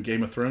 Who? In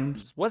Game of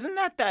Thrones. Wasn't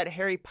that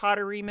Harry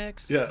Potter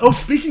remix? Yeah. Oh,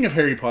 speaking of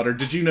Harry Potter,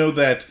 did you know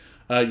that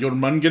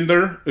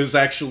Jörmungandr is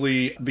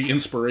actually the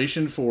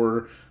inspiration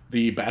for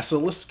the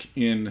basilisk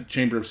in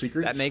Chamber of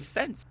Secrets? That makes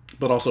sense.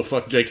 But also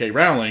fuck J.K.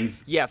 Rowling.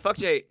 Yeah, fuck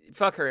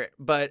her.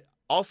 But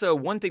also,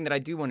 one thing that I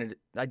did want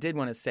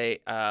to say,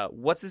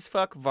 what's his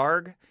fuck,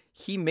 Varg?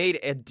 He made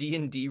a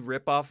D&D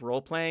ripoff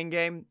role-playing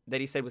game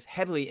that he said was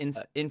heavily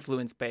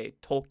influenced by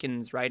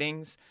Tolkien's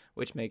writings,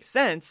 which makes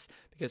sense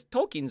because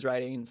Tolkien's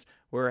writings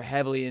were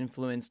heavily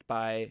influenced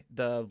by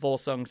the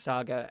Volsung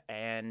saga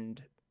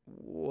and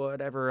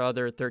whatever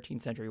other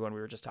 13th century one we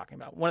were just talking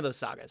about. One of those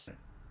sagas.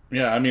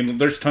 Yeah, I mean,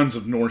 there's tons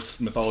of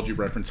Norse mythology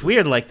references. It's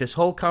weird, like this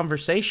whole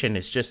conversation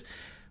is just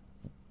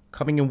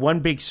coming in one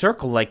big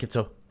circle like it's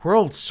a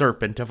world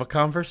serpent of a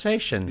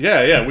conversation.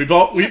 Yeah, we've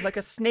like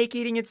a snake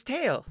eating its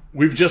tail.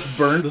 We've just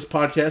burned this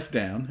podcast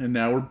down, and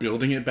now we're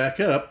building it back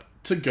up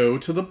to go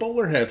to the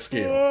bowler hat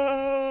scale.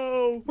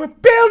 Whoa! We're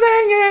building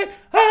it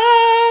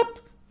up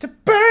to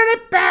burn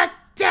it back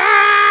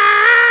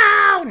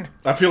down!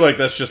 I feel like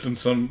that's just in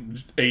some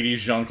 80s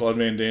Jean-Claude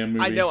Van Damme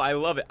movie. I know, I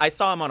love it. I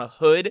saw him on a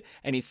hood,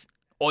 and he's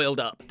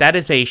oiled up. That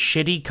is a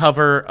shitty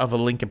cover of a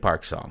Linkin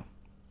Park song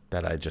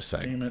that I just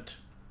sang. Damn it.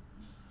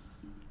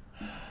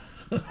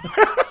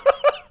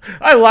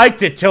 I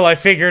liked it till I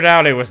figured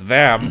out it was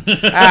them.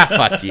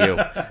 Fuck you.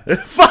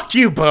 Fuck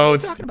you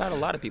both. We're talking about a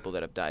lot of people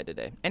that have died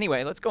today.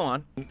 Anyway, let's go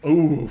on.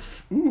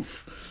 Oof.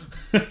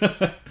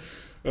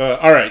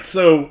 All right,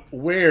 so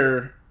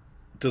where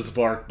does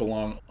Varg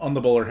belong on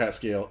the bowler hat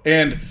scale?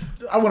 And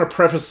I want to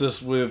preface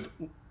this with,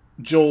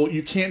 Joel,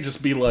 you can't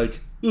just be like,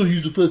 oh,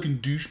 he's a fucking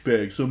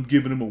douchebag, so I'm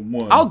giving him a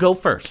 1. I'll go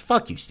first.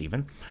 Fuck you,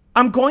 Steven.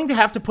 I'm going to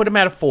have to put him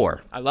at a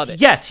 4. I love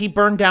it. Yes, he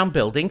burned down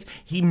buildings.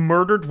 He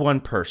murdered one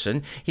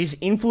person. His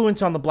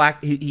influence on the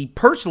black... He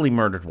personally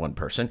murdered one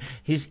person.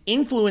 His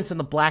influence on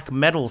the black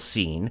metal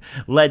scene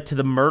led to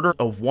the murder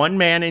of one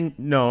man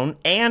known,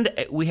 and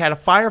we had a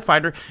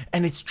firefighter,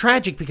 and it's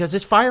tragic because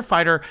this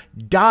firefighter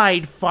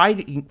died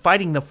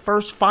fighting the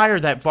first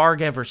fire that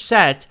Varg ever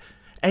set,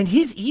 and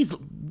he's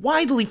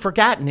widely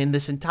forgotten in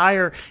his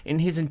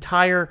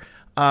entire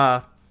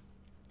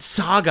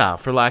saga,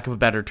 for lack of a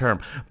better term.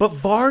 But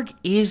Varg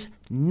is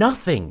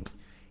nothing.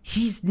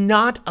 He's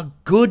not a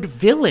good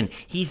villain.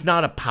 He's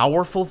not a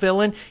powerful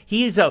villain.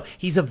 He's a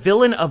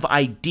villain of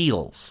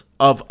ideals,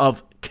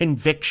 of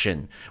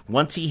conviction.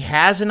 Once he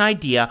has an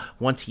idea,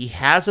 once he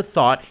has a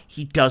thought,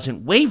 he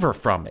doesn't waver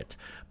from it.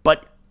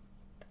 But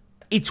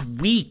it's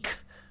weak.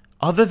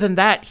 Other than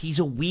that, he's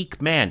a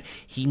weak man.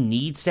 He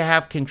needs to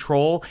have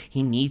control.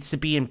 He needs to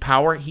be in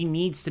power. He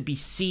needs to be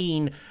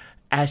seen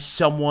as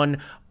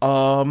someone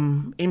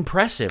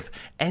impressive.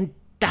 And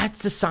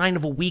that's a sign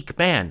of a weak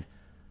man.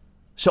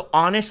 So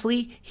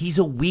honestly, he's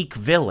a weak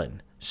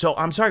villain. So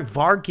I'm sorry,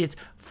 Varg gets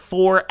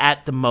 4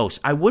 at the most.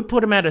 I would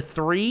put him at a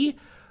 3,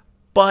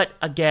 but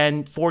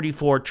again,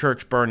 44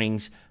 church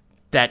burnings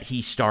that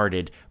he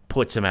started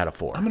puts him at a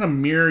 4. I'm going to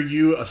mirror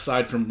you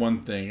aside from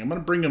one thing. I'm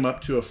going to bring him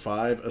up to a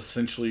 5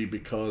 essentially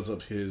because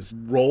of his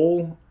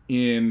role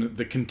in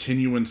the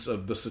continuance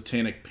of the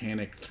satanic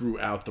panic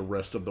throughout the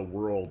rest of the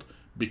world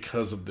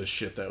because of this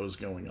shit that was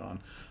going on.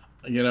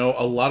 You know,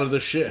 a lot of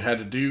this shit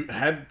had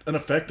an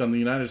effect on the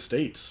United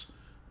States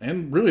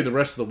and really the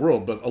rest of the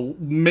world, but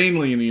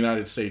mainly in the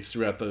United States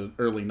throughout the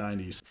early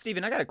 90s.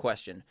 Steven, I got a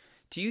question.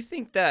 Do you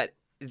think that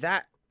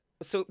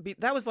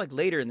was like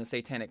later in the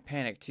Satanic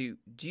Panic too?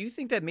 Do you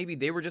think that maybe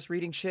they were just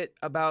reading shit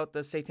about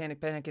the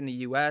Satanic Panic in the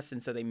U.S.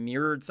 and so they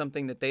mirrored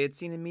something that they had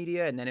seen in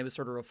media and then it was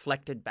sort of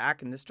reflected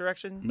back in this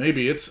direction?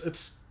 Maybe. It's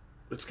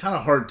kind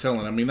of hard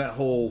telling. I mean, that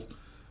whole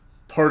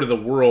part of the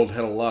world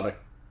had a lot of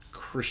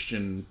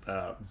Christian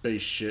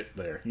based shit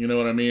there. You know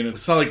what I mean?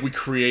 It's not like we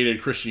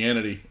created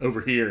Christianity over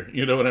here.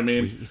 You know what I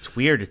mean? It's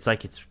weird. It's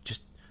like it's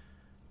just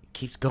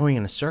keeps going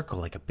in a circle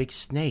like a big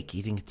snake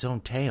eating its own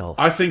tail.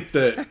 I think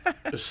that,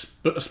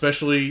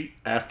 especially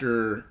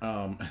after,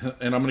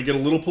 and I'm going to get a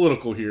little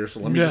political here, so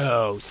let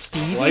me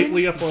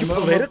slightly up on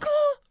political?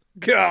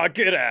 God,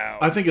 get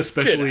out. I think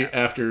especially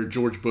after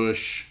George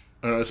Bush,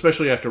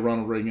 especially after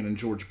Ronald Reagan and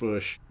George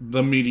Bush,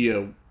 the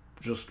media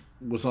just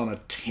was on a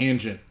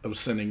tangent of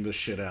sending this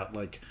shit out,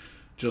 like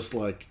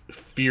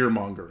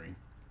fear-mongering.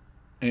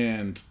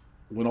 And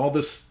when all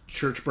this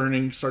church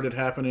burning started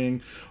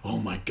happening, oh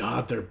my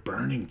God, they're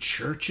burning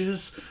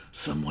churches?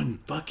 Someone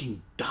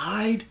fucking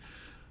died?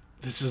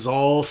 This is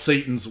all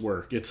Satan's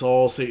work. It's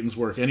all Satan's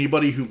work.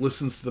 Anybody who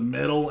listens to the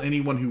metal,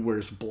 anyone who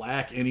wears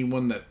black,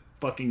 anyone that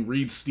fucking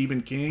reads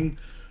Stephen King,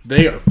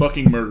 they are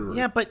fucking murderers.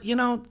 Yeah, but, you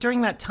know,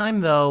 during that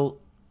time, though,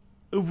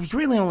 it was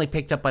really only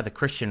picked up by the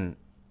Christian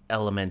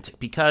element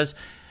because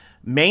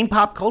main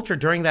pop culture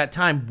during that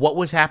time, what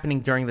was happening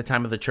during the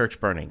time of the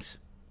church burnings?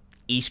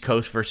 East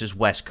Coast versus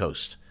West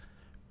Coast.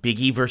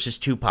 Biggie versus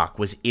Tupac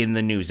was in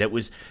the news. That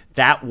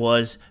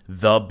was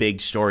the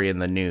big story in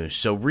the news.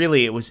 So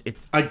really,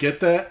 I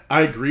get that.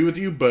 I agree with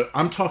you, but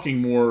I'm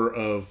talking more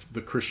of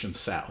the Christian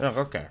South.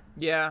 Oh, okay.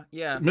 Yeah.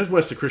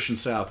 Midwest to Christian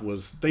South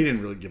they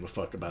didn't really give a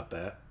fuck about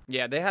that.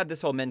 Yeah, they had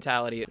this whole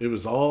mentality. It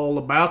was all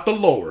about the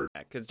Lord.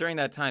 Because during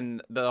that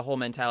time, the whole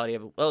mentality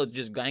of, well, it's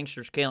just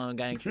gangsters killing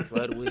gangsters.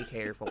 What do we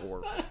care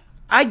for?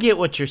 I get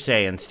what you're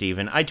saying,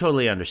 Steven. I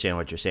totally understand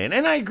what you're saying.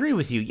 And I agree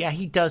with you. Yeah,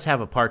 he does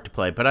have a part to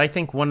play. But I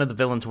think one of the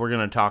villains we're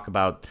going to talk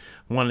about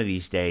one of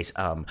these days,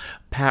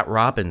 Pat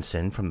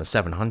Robinson from the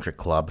 700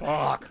 Club.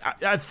 Fuck.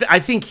 I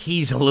think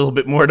he's a little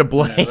bit more to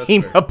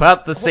blame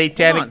about the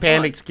Satanic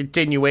Panic's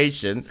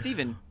continuation.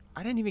 Steven,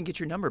 I didn't even get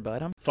your number,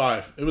 bud.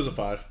 5. It was a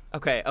 5.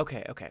 Okay.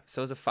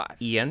 So it was a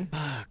 5. Ian?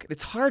 Fuck.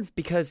 It's hard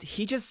because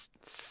he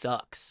just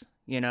sucks,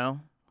 you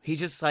know? He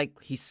just,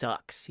 he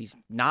sucks. He's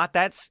not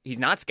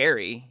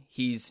scary.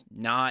 He's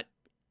not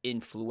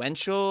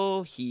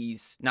influential.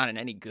 He's not in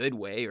any good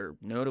way or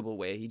notable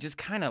way. He just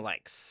kind of,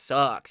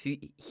 sucks.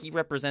 He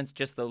represents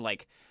just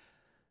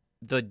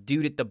the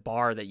dude at the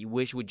bar that you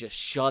wish would just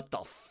shut the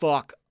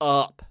fuck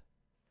up.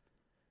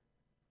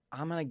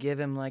 I'm going to give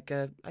him,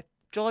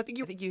 Joel, I think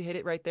you hit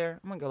it right there.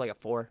 I'm going to go, a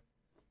 4.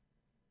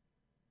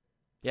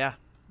 Yeah.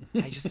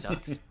 He just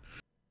sucks.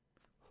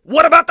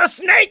 What about the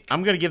snake?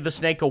 I'm going to give the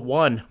snake a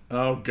 1.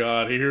 Oh,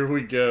 God. Here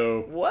we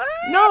go. What?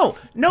 No.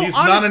 He's honestly,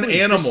 not an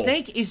animal. The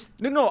snake is...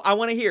 No, I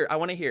want to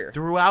hear.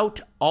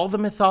 Throughout all the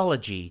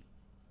mythology,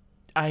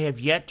 I have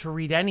yet to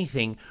read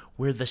anything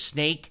where the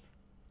snake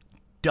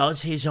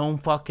does his own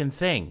fucking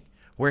thing.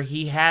 Where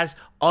he has,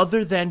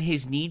 other than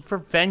his need for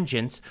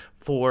vengeance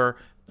for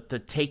the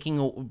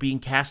being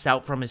cast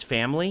out from his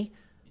family,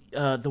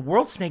 the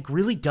world snake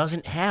really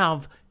doesn't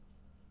have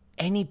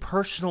any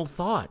personal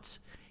thoughts.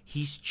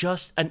 He's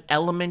just an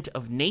element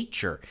of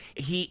nature.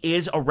 He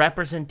is a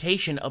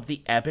representation of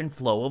the ebb and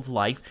flow of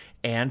life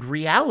and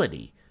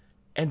reality.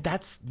 And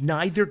that's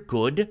neither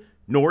good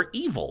nor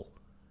evil.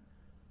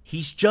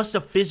 He's just a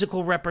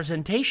physical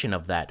representation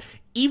of that.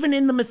 Even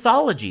in the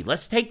mythology,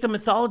 let's take the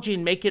mythology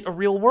and make it a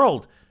real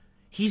world.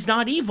 He's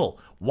not evil.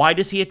 Why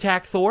does he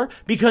attack Thor?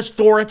 Because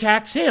Thor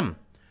attacks him.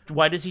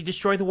 Why does he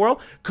destroy the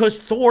world? Because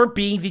Thor,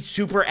 being the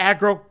super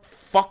aggro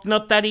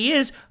fucknut that he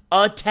is,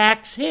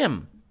 attacks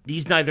him.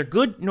 He's neither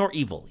good nor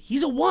evil.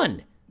 He's a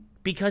 1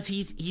 because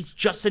he's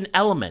just an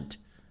element.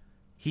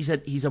 He's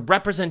a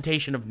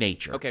representation of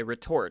nature. Okay,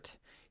 retort.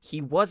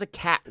 He was a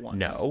cat once.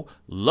 No,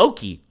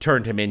 Loki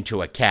turned him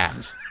into a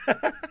cat.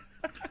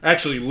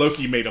 Actually,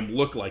 Loki made him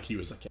look like he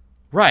was a cat.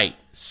 Right.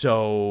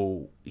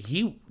 So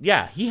he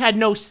had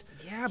no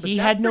say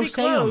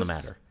on the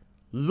matter.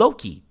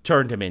 Loki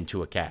turned him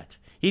into a cat.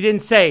 He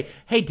didn't say,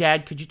 "Hey,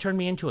 Dad, could you turn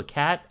me into a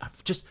cat?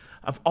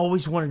 I've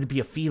always wanted to be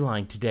a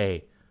feline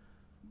today."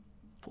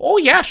 "Oh,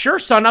 yeah, sure,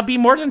 son. I'll be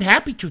more than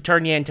happy to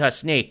turn you into a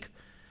snake.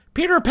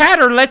 Pitter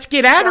patter, let's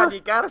get at her." You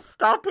gotta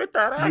stop with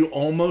that accent. You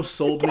almost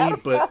sold me,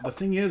 but the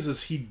thing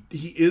is he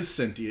is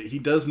sentient. He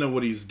does know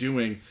what he's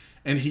doing,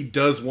 and he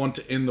does want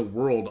to end the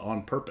world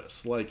on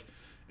purpose.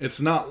 It's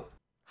not...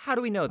 How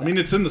do we know that? I mean,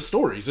 it's in the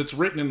stories. It's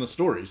written in the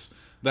stories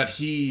that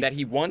he... That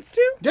he wants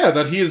to? Yeah,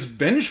 that he is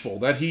vengeful,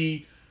 that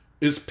he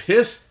is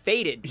pissed.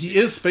 Fated. He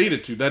is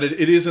fated to, that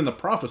it is in the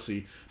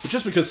prophecy. But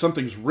just because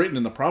something's written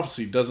in the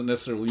prophecy doesn't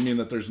necessarily mean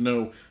that there's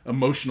no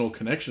emotional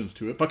connections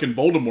to it. Fucking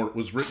Voldemort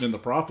was written in the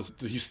prophecy.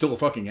 He's still a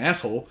fucking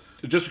asshole.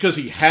 Just because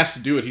he has to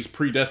do it, he's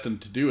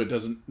predestined to do it,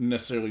 doesn't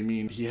necessarily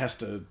mean he has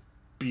to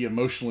be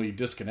emotionally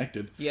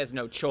disconnected. He has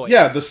no choice.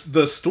 Yeah,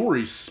 the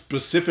stories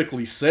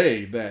specifically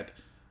say that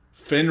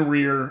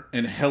Fenrir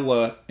and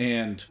Hela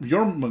and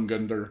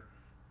Jörmungandr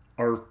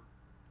are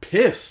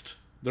pissed.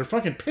 They're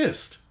fucking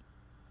pissed.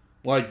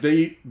 Like,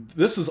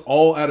 this is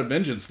all out of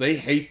vengeance. They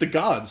hate the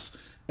gods,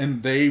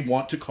 and they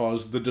want to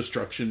cause the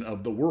destruction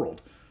of the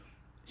world.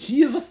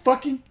 He is a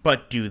fucking...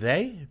 But do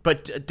they?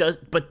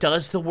 But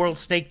does the world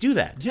snake do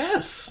that?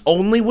 Yes.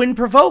 Only when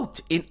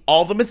provoked. In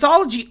all the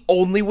mythology,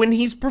 only when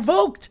he's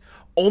provoked.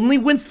 Only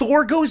when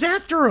Thor goes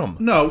after him.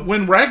 No,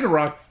 when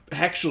Ragnarok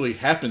actually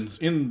happens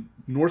in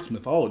Norse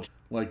mythology,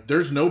 like,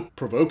 there's no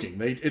provoking.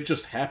 It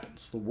just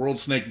happens. The world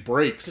snake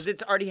breaks. Because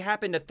it's already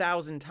happened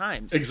 1,000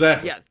 times.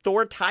 Exactly. Yeah,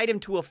 Thor tied him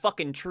to a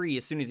fucking tree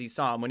as soon as he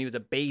saw him when he was a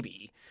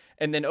baby.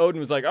 And then Odin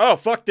was like, oh,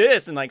 fuck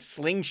this, and, like,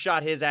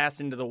 slingshot his ass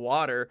into the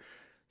water.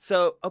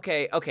 So,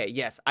 okay,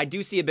 yes, I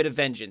do see a bit of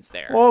vengeance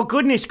there. Oh,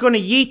 goodness, gonna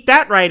yeet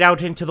that right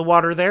out into the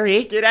water there,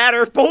 eh? Get at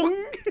her,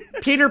 boing!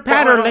 Peter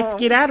Patter, let's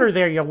get at her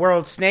there, you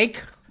world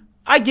snake.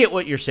 I get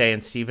what you're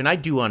saying, Steven. I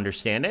do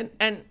understand it.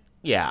 And,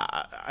 yeah,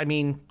 I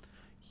mean...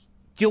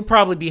 He'll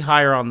probably be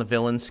higher on the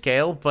villain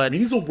scale, but...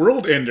 He's a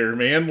world ender,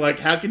 man. Like,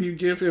 how can you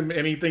give him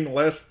anything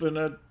less than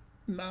a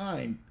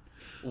 9?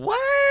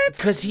 What?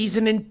 Because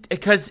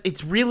because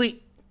it's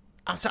really...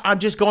 I'm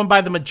just going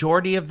by the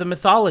majority of the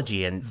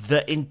mythology, and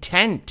the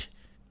intent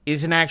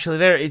isn't actually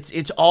there.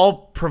 It's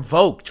all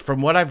provoked.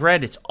 From what I've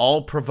read, it's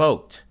all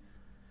provoked.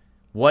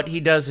 What he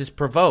does is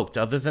provoked.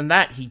 Other than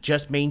that, he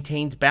just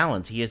maintains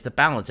balance. He has the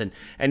balance,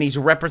 and he's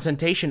a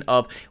representation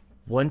of...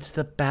 Once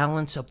the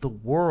balance of the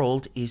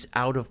world is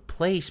out of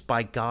place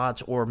by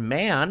gods or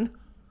man,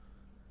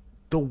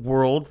 the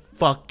world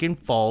fucking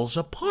falls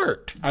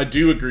apart. I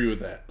do agree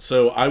with that.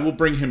 So I will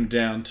bring him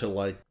down to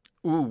like...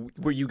 Ooh,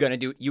 you were gonna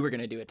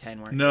do a 10,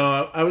 weren't you?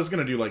 No, I was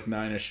going to do like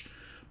 9-ish,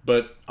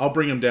 but I'll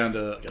bring him down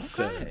to like a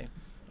 7.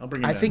 I'll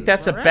bring him I down think to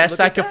that's the Alright, best look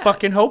I at could that.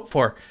 fucking hope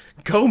for.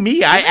 Go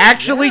me. I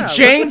actually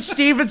changed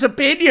Steven's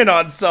opinion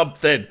on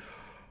something.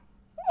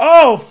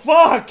 Oh,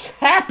 fuck.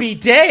 Happy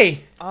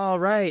day. All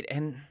right,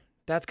 and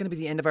that's going to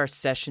be the end of our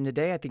session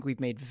today. I think we've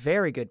made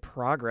very good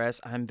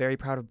progress. I'm very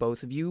proud of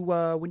both of you.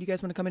 When do you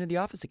guys want to come into the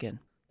office again?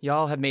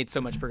 Y'all have made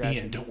so much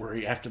progression. Ian, don't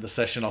worry. After the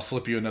session, I'll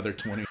slip you another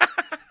 20.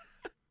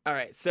 All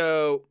right,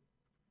 so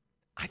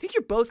I think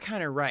you're both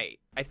kind of right.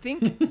 I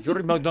think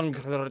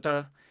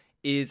Jörmungandr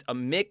is a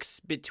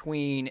mix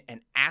between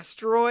an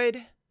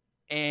asteroid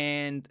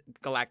and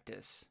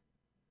Galactus.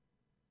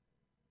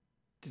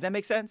 Does that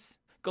make sense?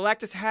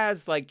 Galactus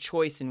has, like,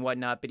 choice and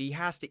whatnot, but he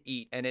has to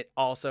eat, and it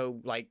also,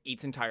 like,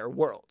 eats entire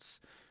worlds.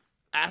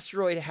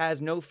 Asteroid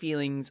has no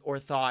feelings or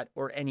thought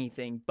or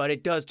anything, but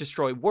it does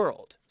destroy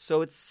world.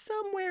 So it's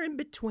somewhere in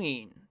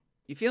between.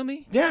 You feel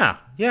me? Yeah.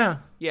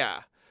 Yeah.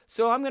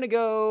 So I'm going to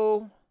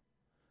go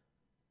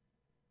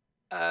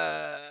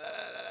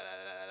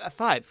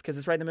 5, because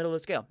it's right in the middle of the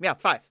scale. Yeah,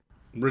 5.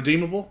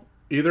 Redeemable?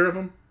 Either of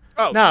them?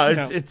 Oh, No,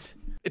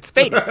 it's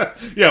fate.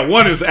 Yeah,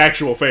 one is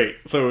actual fate.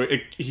 So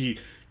he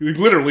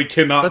literally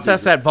cannot... Let's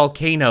ask that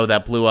volcano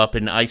that blew up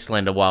in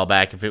Iceland a while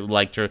back if it would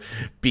like to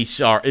be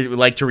sorry. It would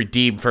like to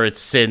redeem for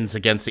its sins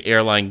against the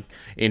airline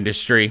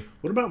industry.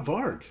 What about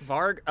Varg?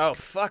 Varg? Oh,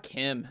 fuck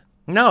him.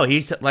 No,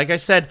 he's like I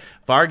said,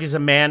 Varg is a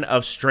man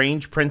of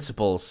strange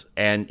principles,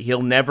 and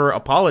he'll never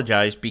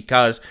apologize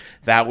because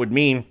that would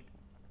mean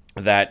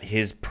that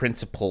his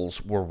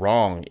principles were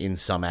wrong in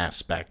some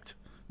aspect.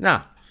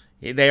 Nah,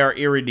 they are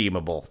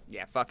irredeemable.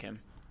 Yeah, fuck him.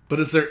 But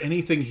is there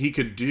anything he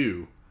could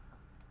do?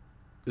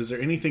 Is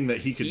there anything that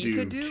he could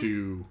do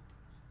to...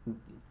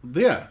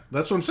 Yeah,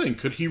 that's what I'm saying.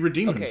 Could he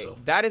redeem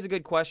himself? That is a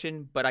good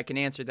question, but I can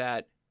answer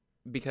that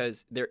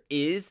because there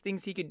is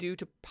things he could do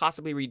to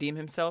possibly redeem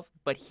himself,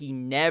 but he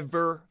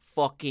never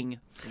fucking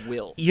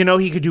will. You know,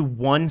 he could do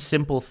one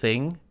simple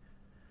thing.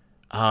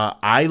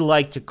 I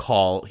like to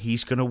call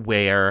he's going to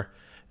wear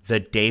the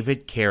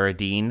David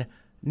Carradine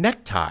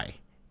necktie.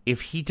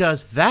 If he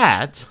does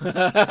that,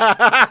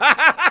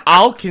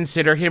 I'll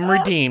consider him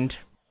redeemed.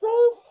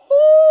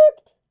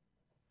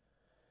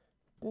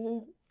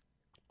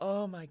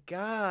 Oh my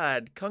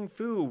god. Kung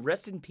Fu,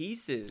 rest in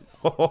pieces.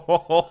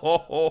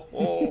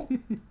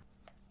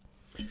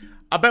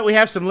 I bet we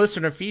have some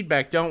listener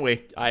feedback, don't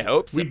we? I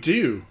hope so. We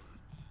do.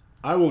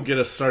 I will get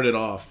us started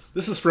off.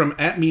 This is from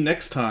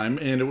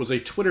 @MeNextTime, and it was a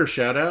Twitter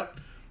shout-out.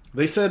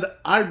 They said,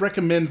 I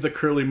recommend the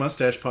Curly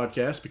Mustache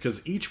Podcast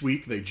because each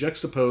week they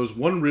juxtapose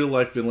one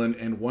real-life villain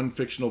and one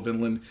fictional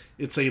villain.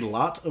 It's a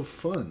lot of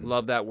fun.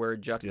 Love that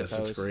word, juxtapose. Yes,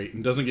 it's great.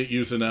 And doesn't get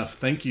used enough.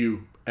 Thank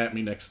you,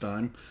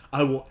 @MeNextTime.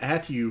 I will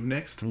 @you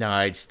next.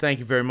 Nice. Thank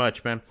you very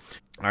much, man.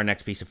 Our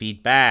next piece of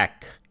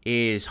feedback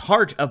is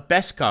Heart of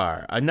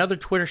Beskar, another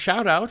Twitter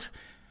shout-out.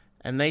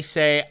 And they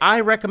say, I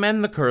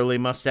recommend the Curly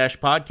Mustache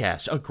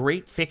Podcast, a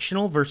great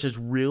fictional versus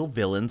real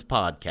villains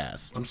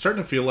podcast. I'm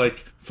starting to feel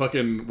like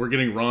fucking we're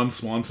getting Ron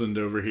Swanson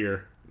over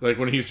here. Like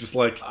when he's just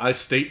like, I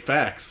state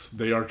facts.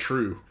 They are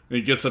true. And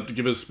he gets up to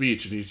give his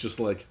speech and he's just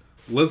like,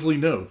 Leslie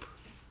Knope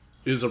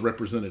is a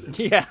representative.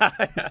 Yeah.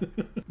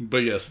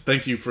 But yes,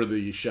 thank you for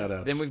the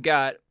shout-outs. Then we've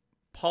got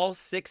Paul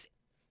 6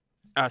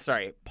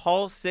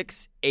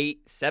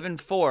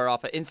 Paul6874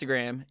 off of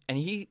Instagram, and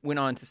he went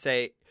on to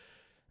say,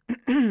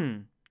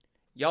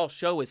 y'all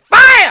show is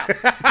fire!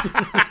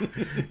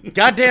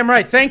 Goddamn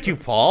right. Thank you,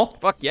 Paul.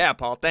 Fuck yeah,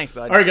 Paul. Thanks,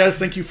 bud. All right, guys,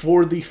 thank you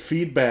for the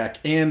feedback.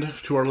 And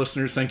to our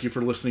listeners, thank you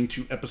for listening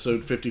to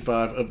episode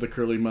 55 of the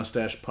Curly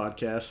Mustache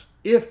Podcast.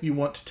 If you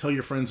want to tell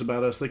your friends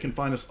about us, they can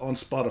find us on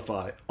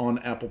Spotify, on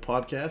Apple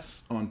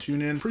Podcasts, on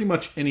TuneIn, pretty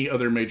much any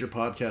other major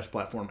podcast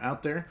platform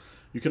out there.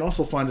 You can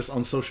also find us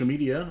on social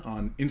media,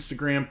 on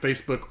Instagram,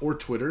 Facebook, or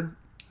Twitter,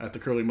 at the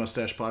Curly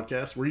Mustache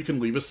Podcast, where you can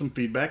leave us some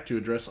feedback to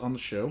address on the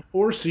show,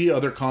 or see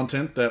other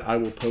content that I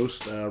will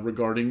post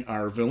regarding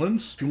our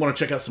villains. If you want to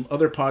check out some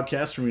other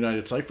podcasts from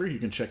United Cipher, you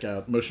can check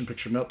out Motion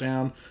Picture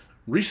Meltdown,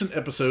 recent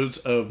episodes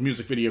of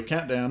Music Video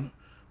Countdown,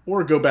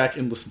 or go back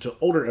and listen to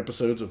older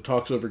episodes of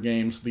Talks Over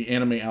Games, the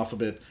Anime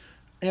Alphabet,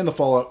 and the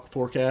Fallout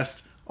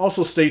Forecast.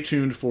 Also, stay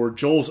tuned for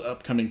Joel's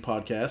upcoming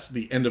podcast,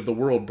 the End of the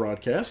World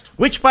broadcast.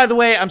 Which, by the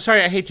way, I'm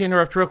sorry, I hate to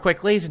interrupt real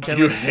quick, ladies and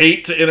gentlemen. You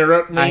hate to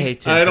interrupt me? I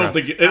hate to interrupt.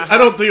 I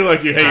don't think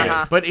like you hate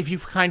it. But if you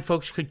kind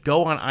folks could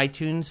go on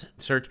iTunes,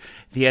 search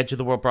the Edge of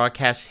the World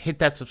broadcast, hit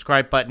that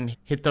subscribe button,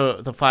 hit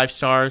the 5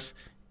 stars.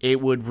 It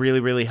would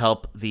really, really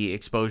help the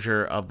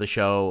exposure of the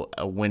show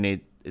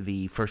when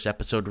the first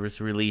episode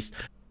was released.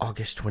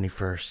 August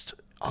 21st.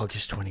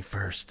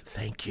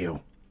 Thank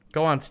you.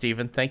 Go on,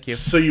 Steven. Thank you.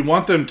 So you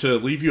want them to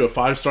leave you a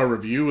 5-star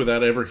review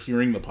without ever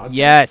hearing the podcast?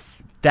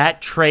 Yes.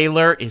 That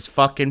trailer is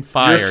fucking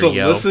fire, You're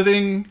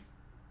soliciting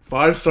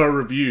 5-star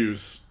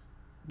reviews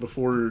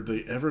before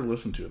they ever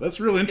listen to it. That's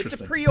real interesting.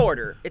 It's a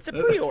pre-order. It's a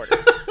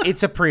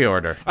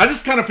pre-order. I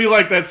just kind of feel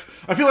like that's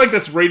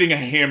rating a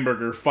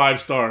hamburger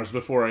 5 stars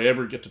before I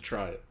ever get to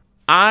try it.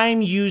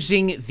 I'm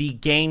using the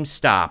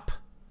GameStop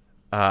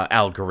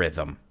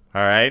algorithm.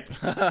 All right.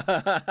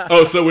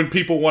 Oh, so when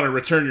people want to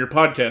return your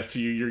podcast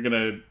to you, you're going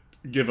to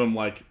give them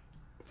like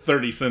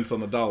 30 cents on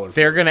the dollar.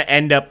 They're going to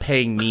end up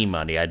paying me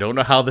money. I don't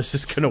know how this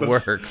is going to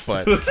work,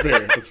 but that's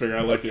fair.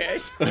 I like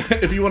it.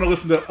 If you want to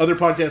listen to other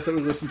podcasts that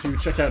we listen to,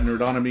 check out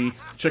Nerdonomy,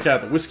 check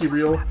out The Whiskey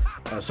Reel,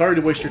 Sorry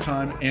to Waste Your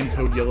Time, and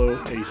Code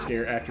Yellow, a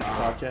Scare Actors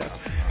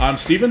podcast. I'm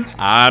Steven.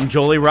 I'm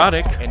Joel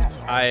Erotic. And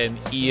I am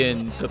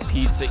Ian, the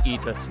Pizza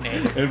Eater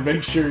Snake. And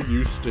make sure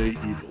you stay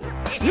evil.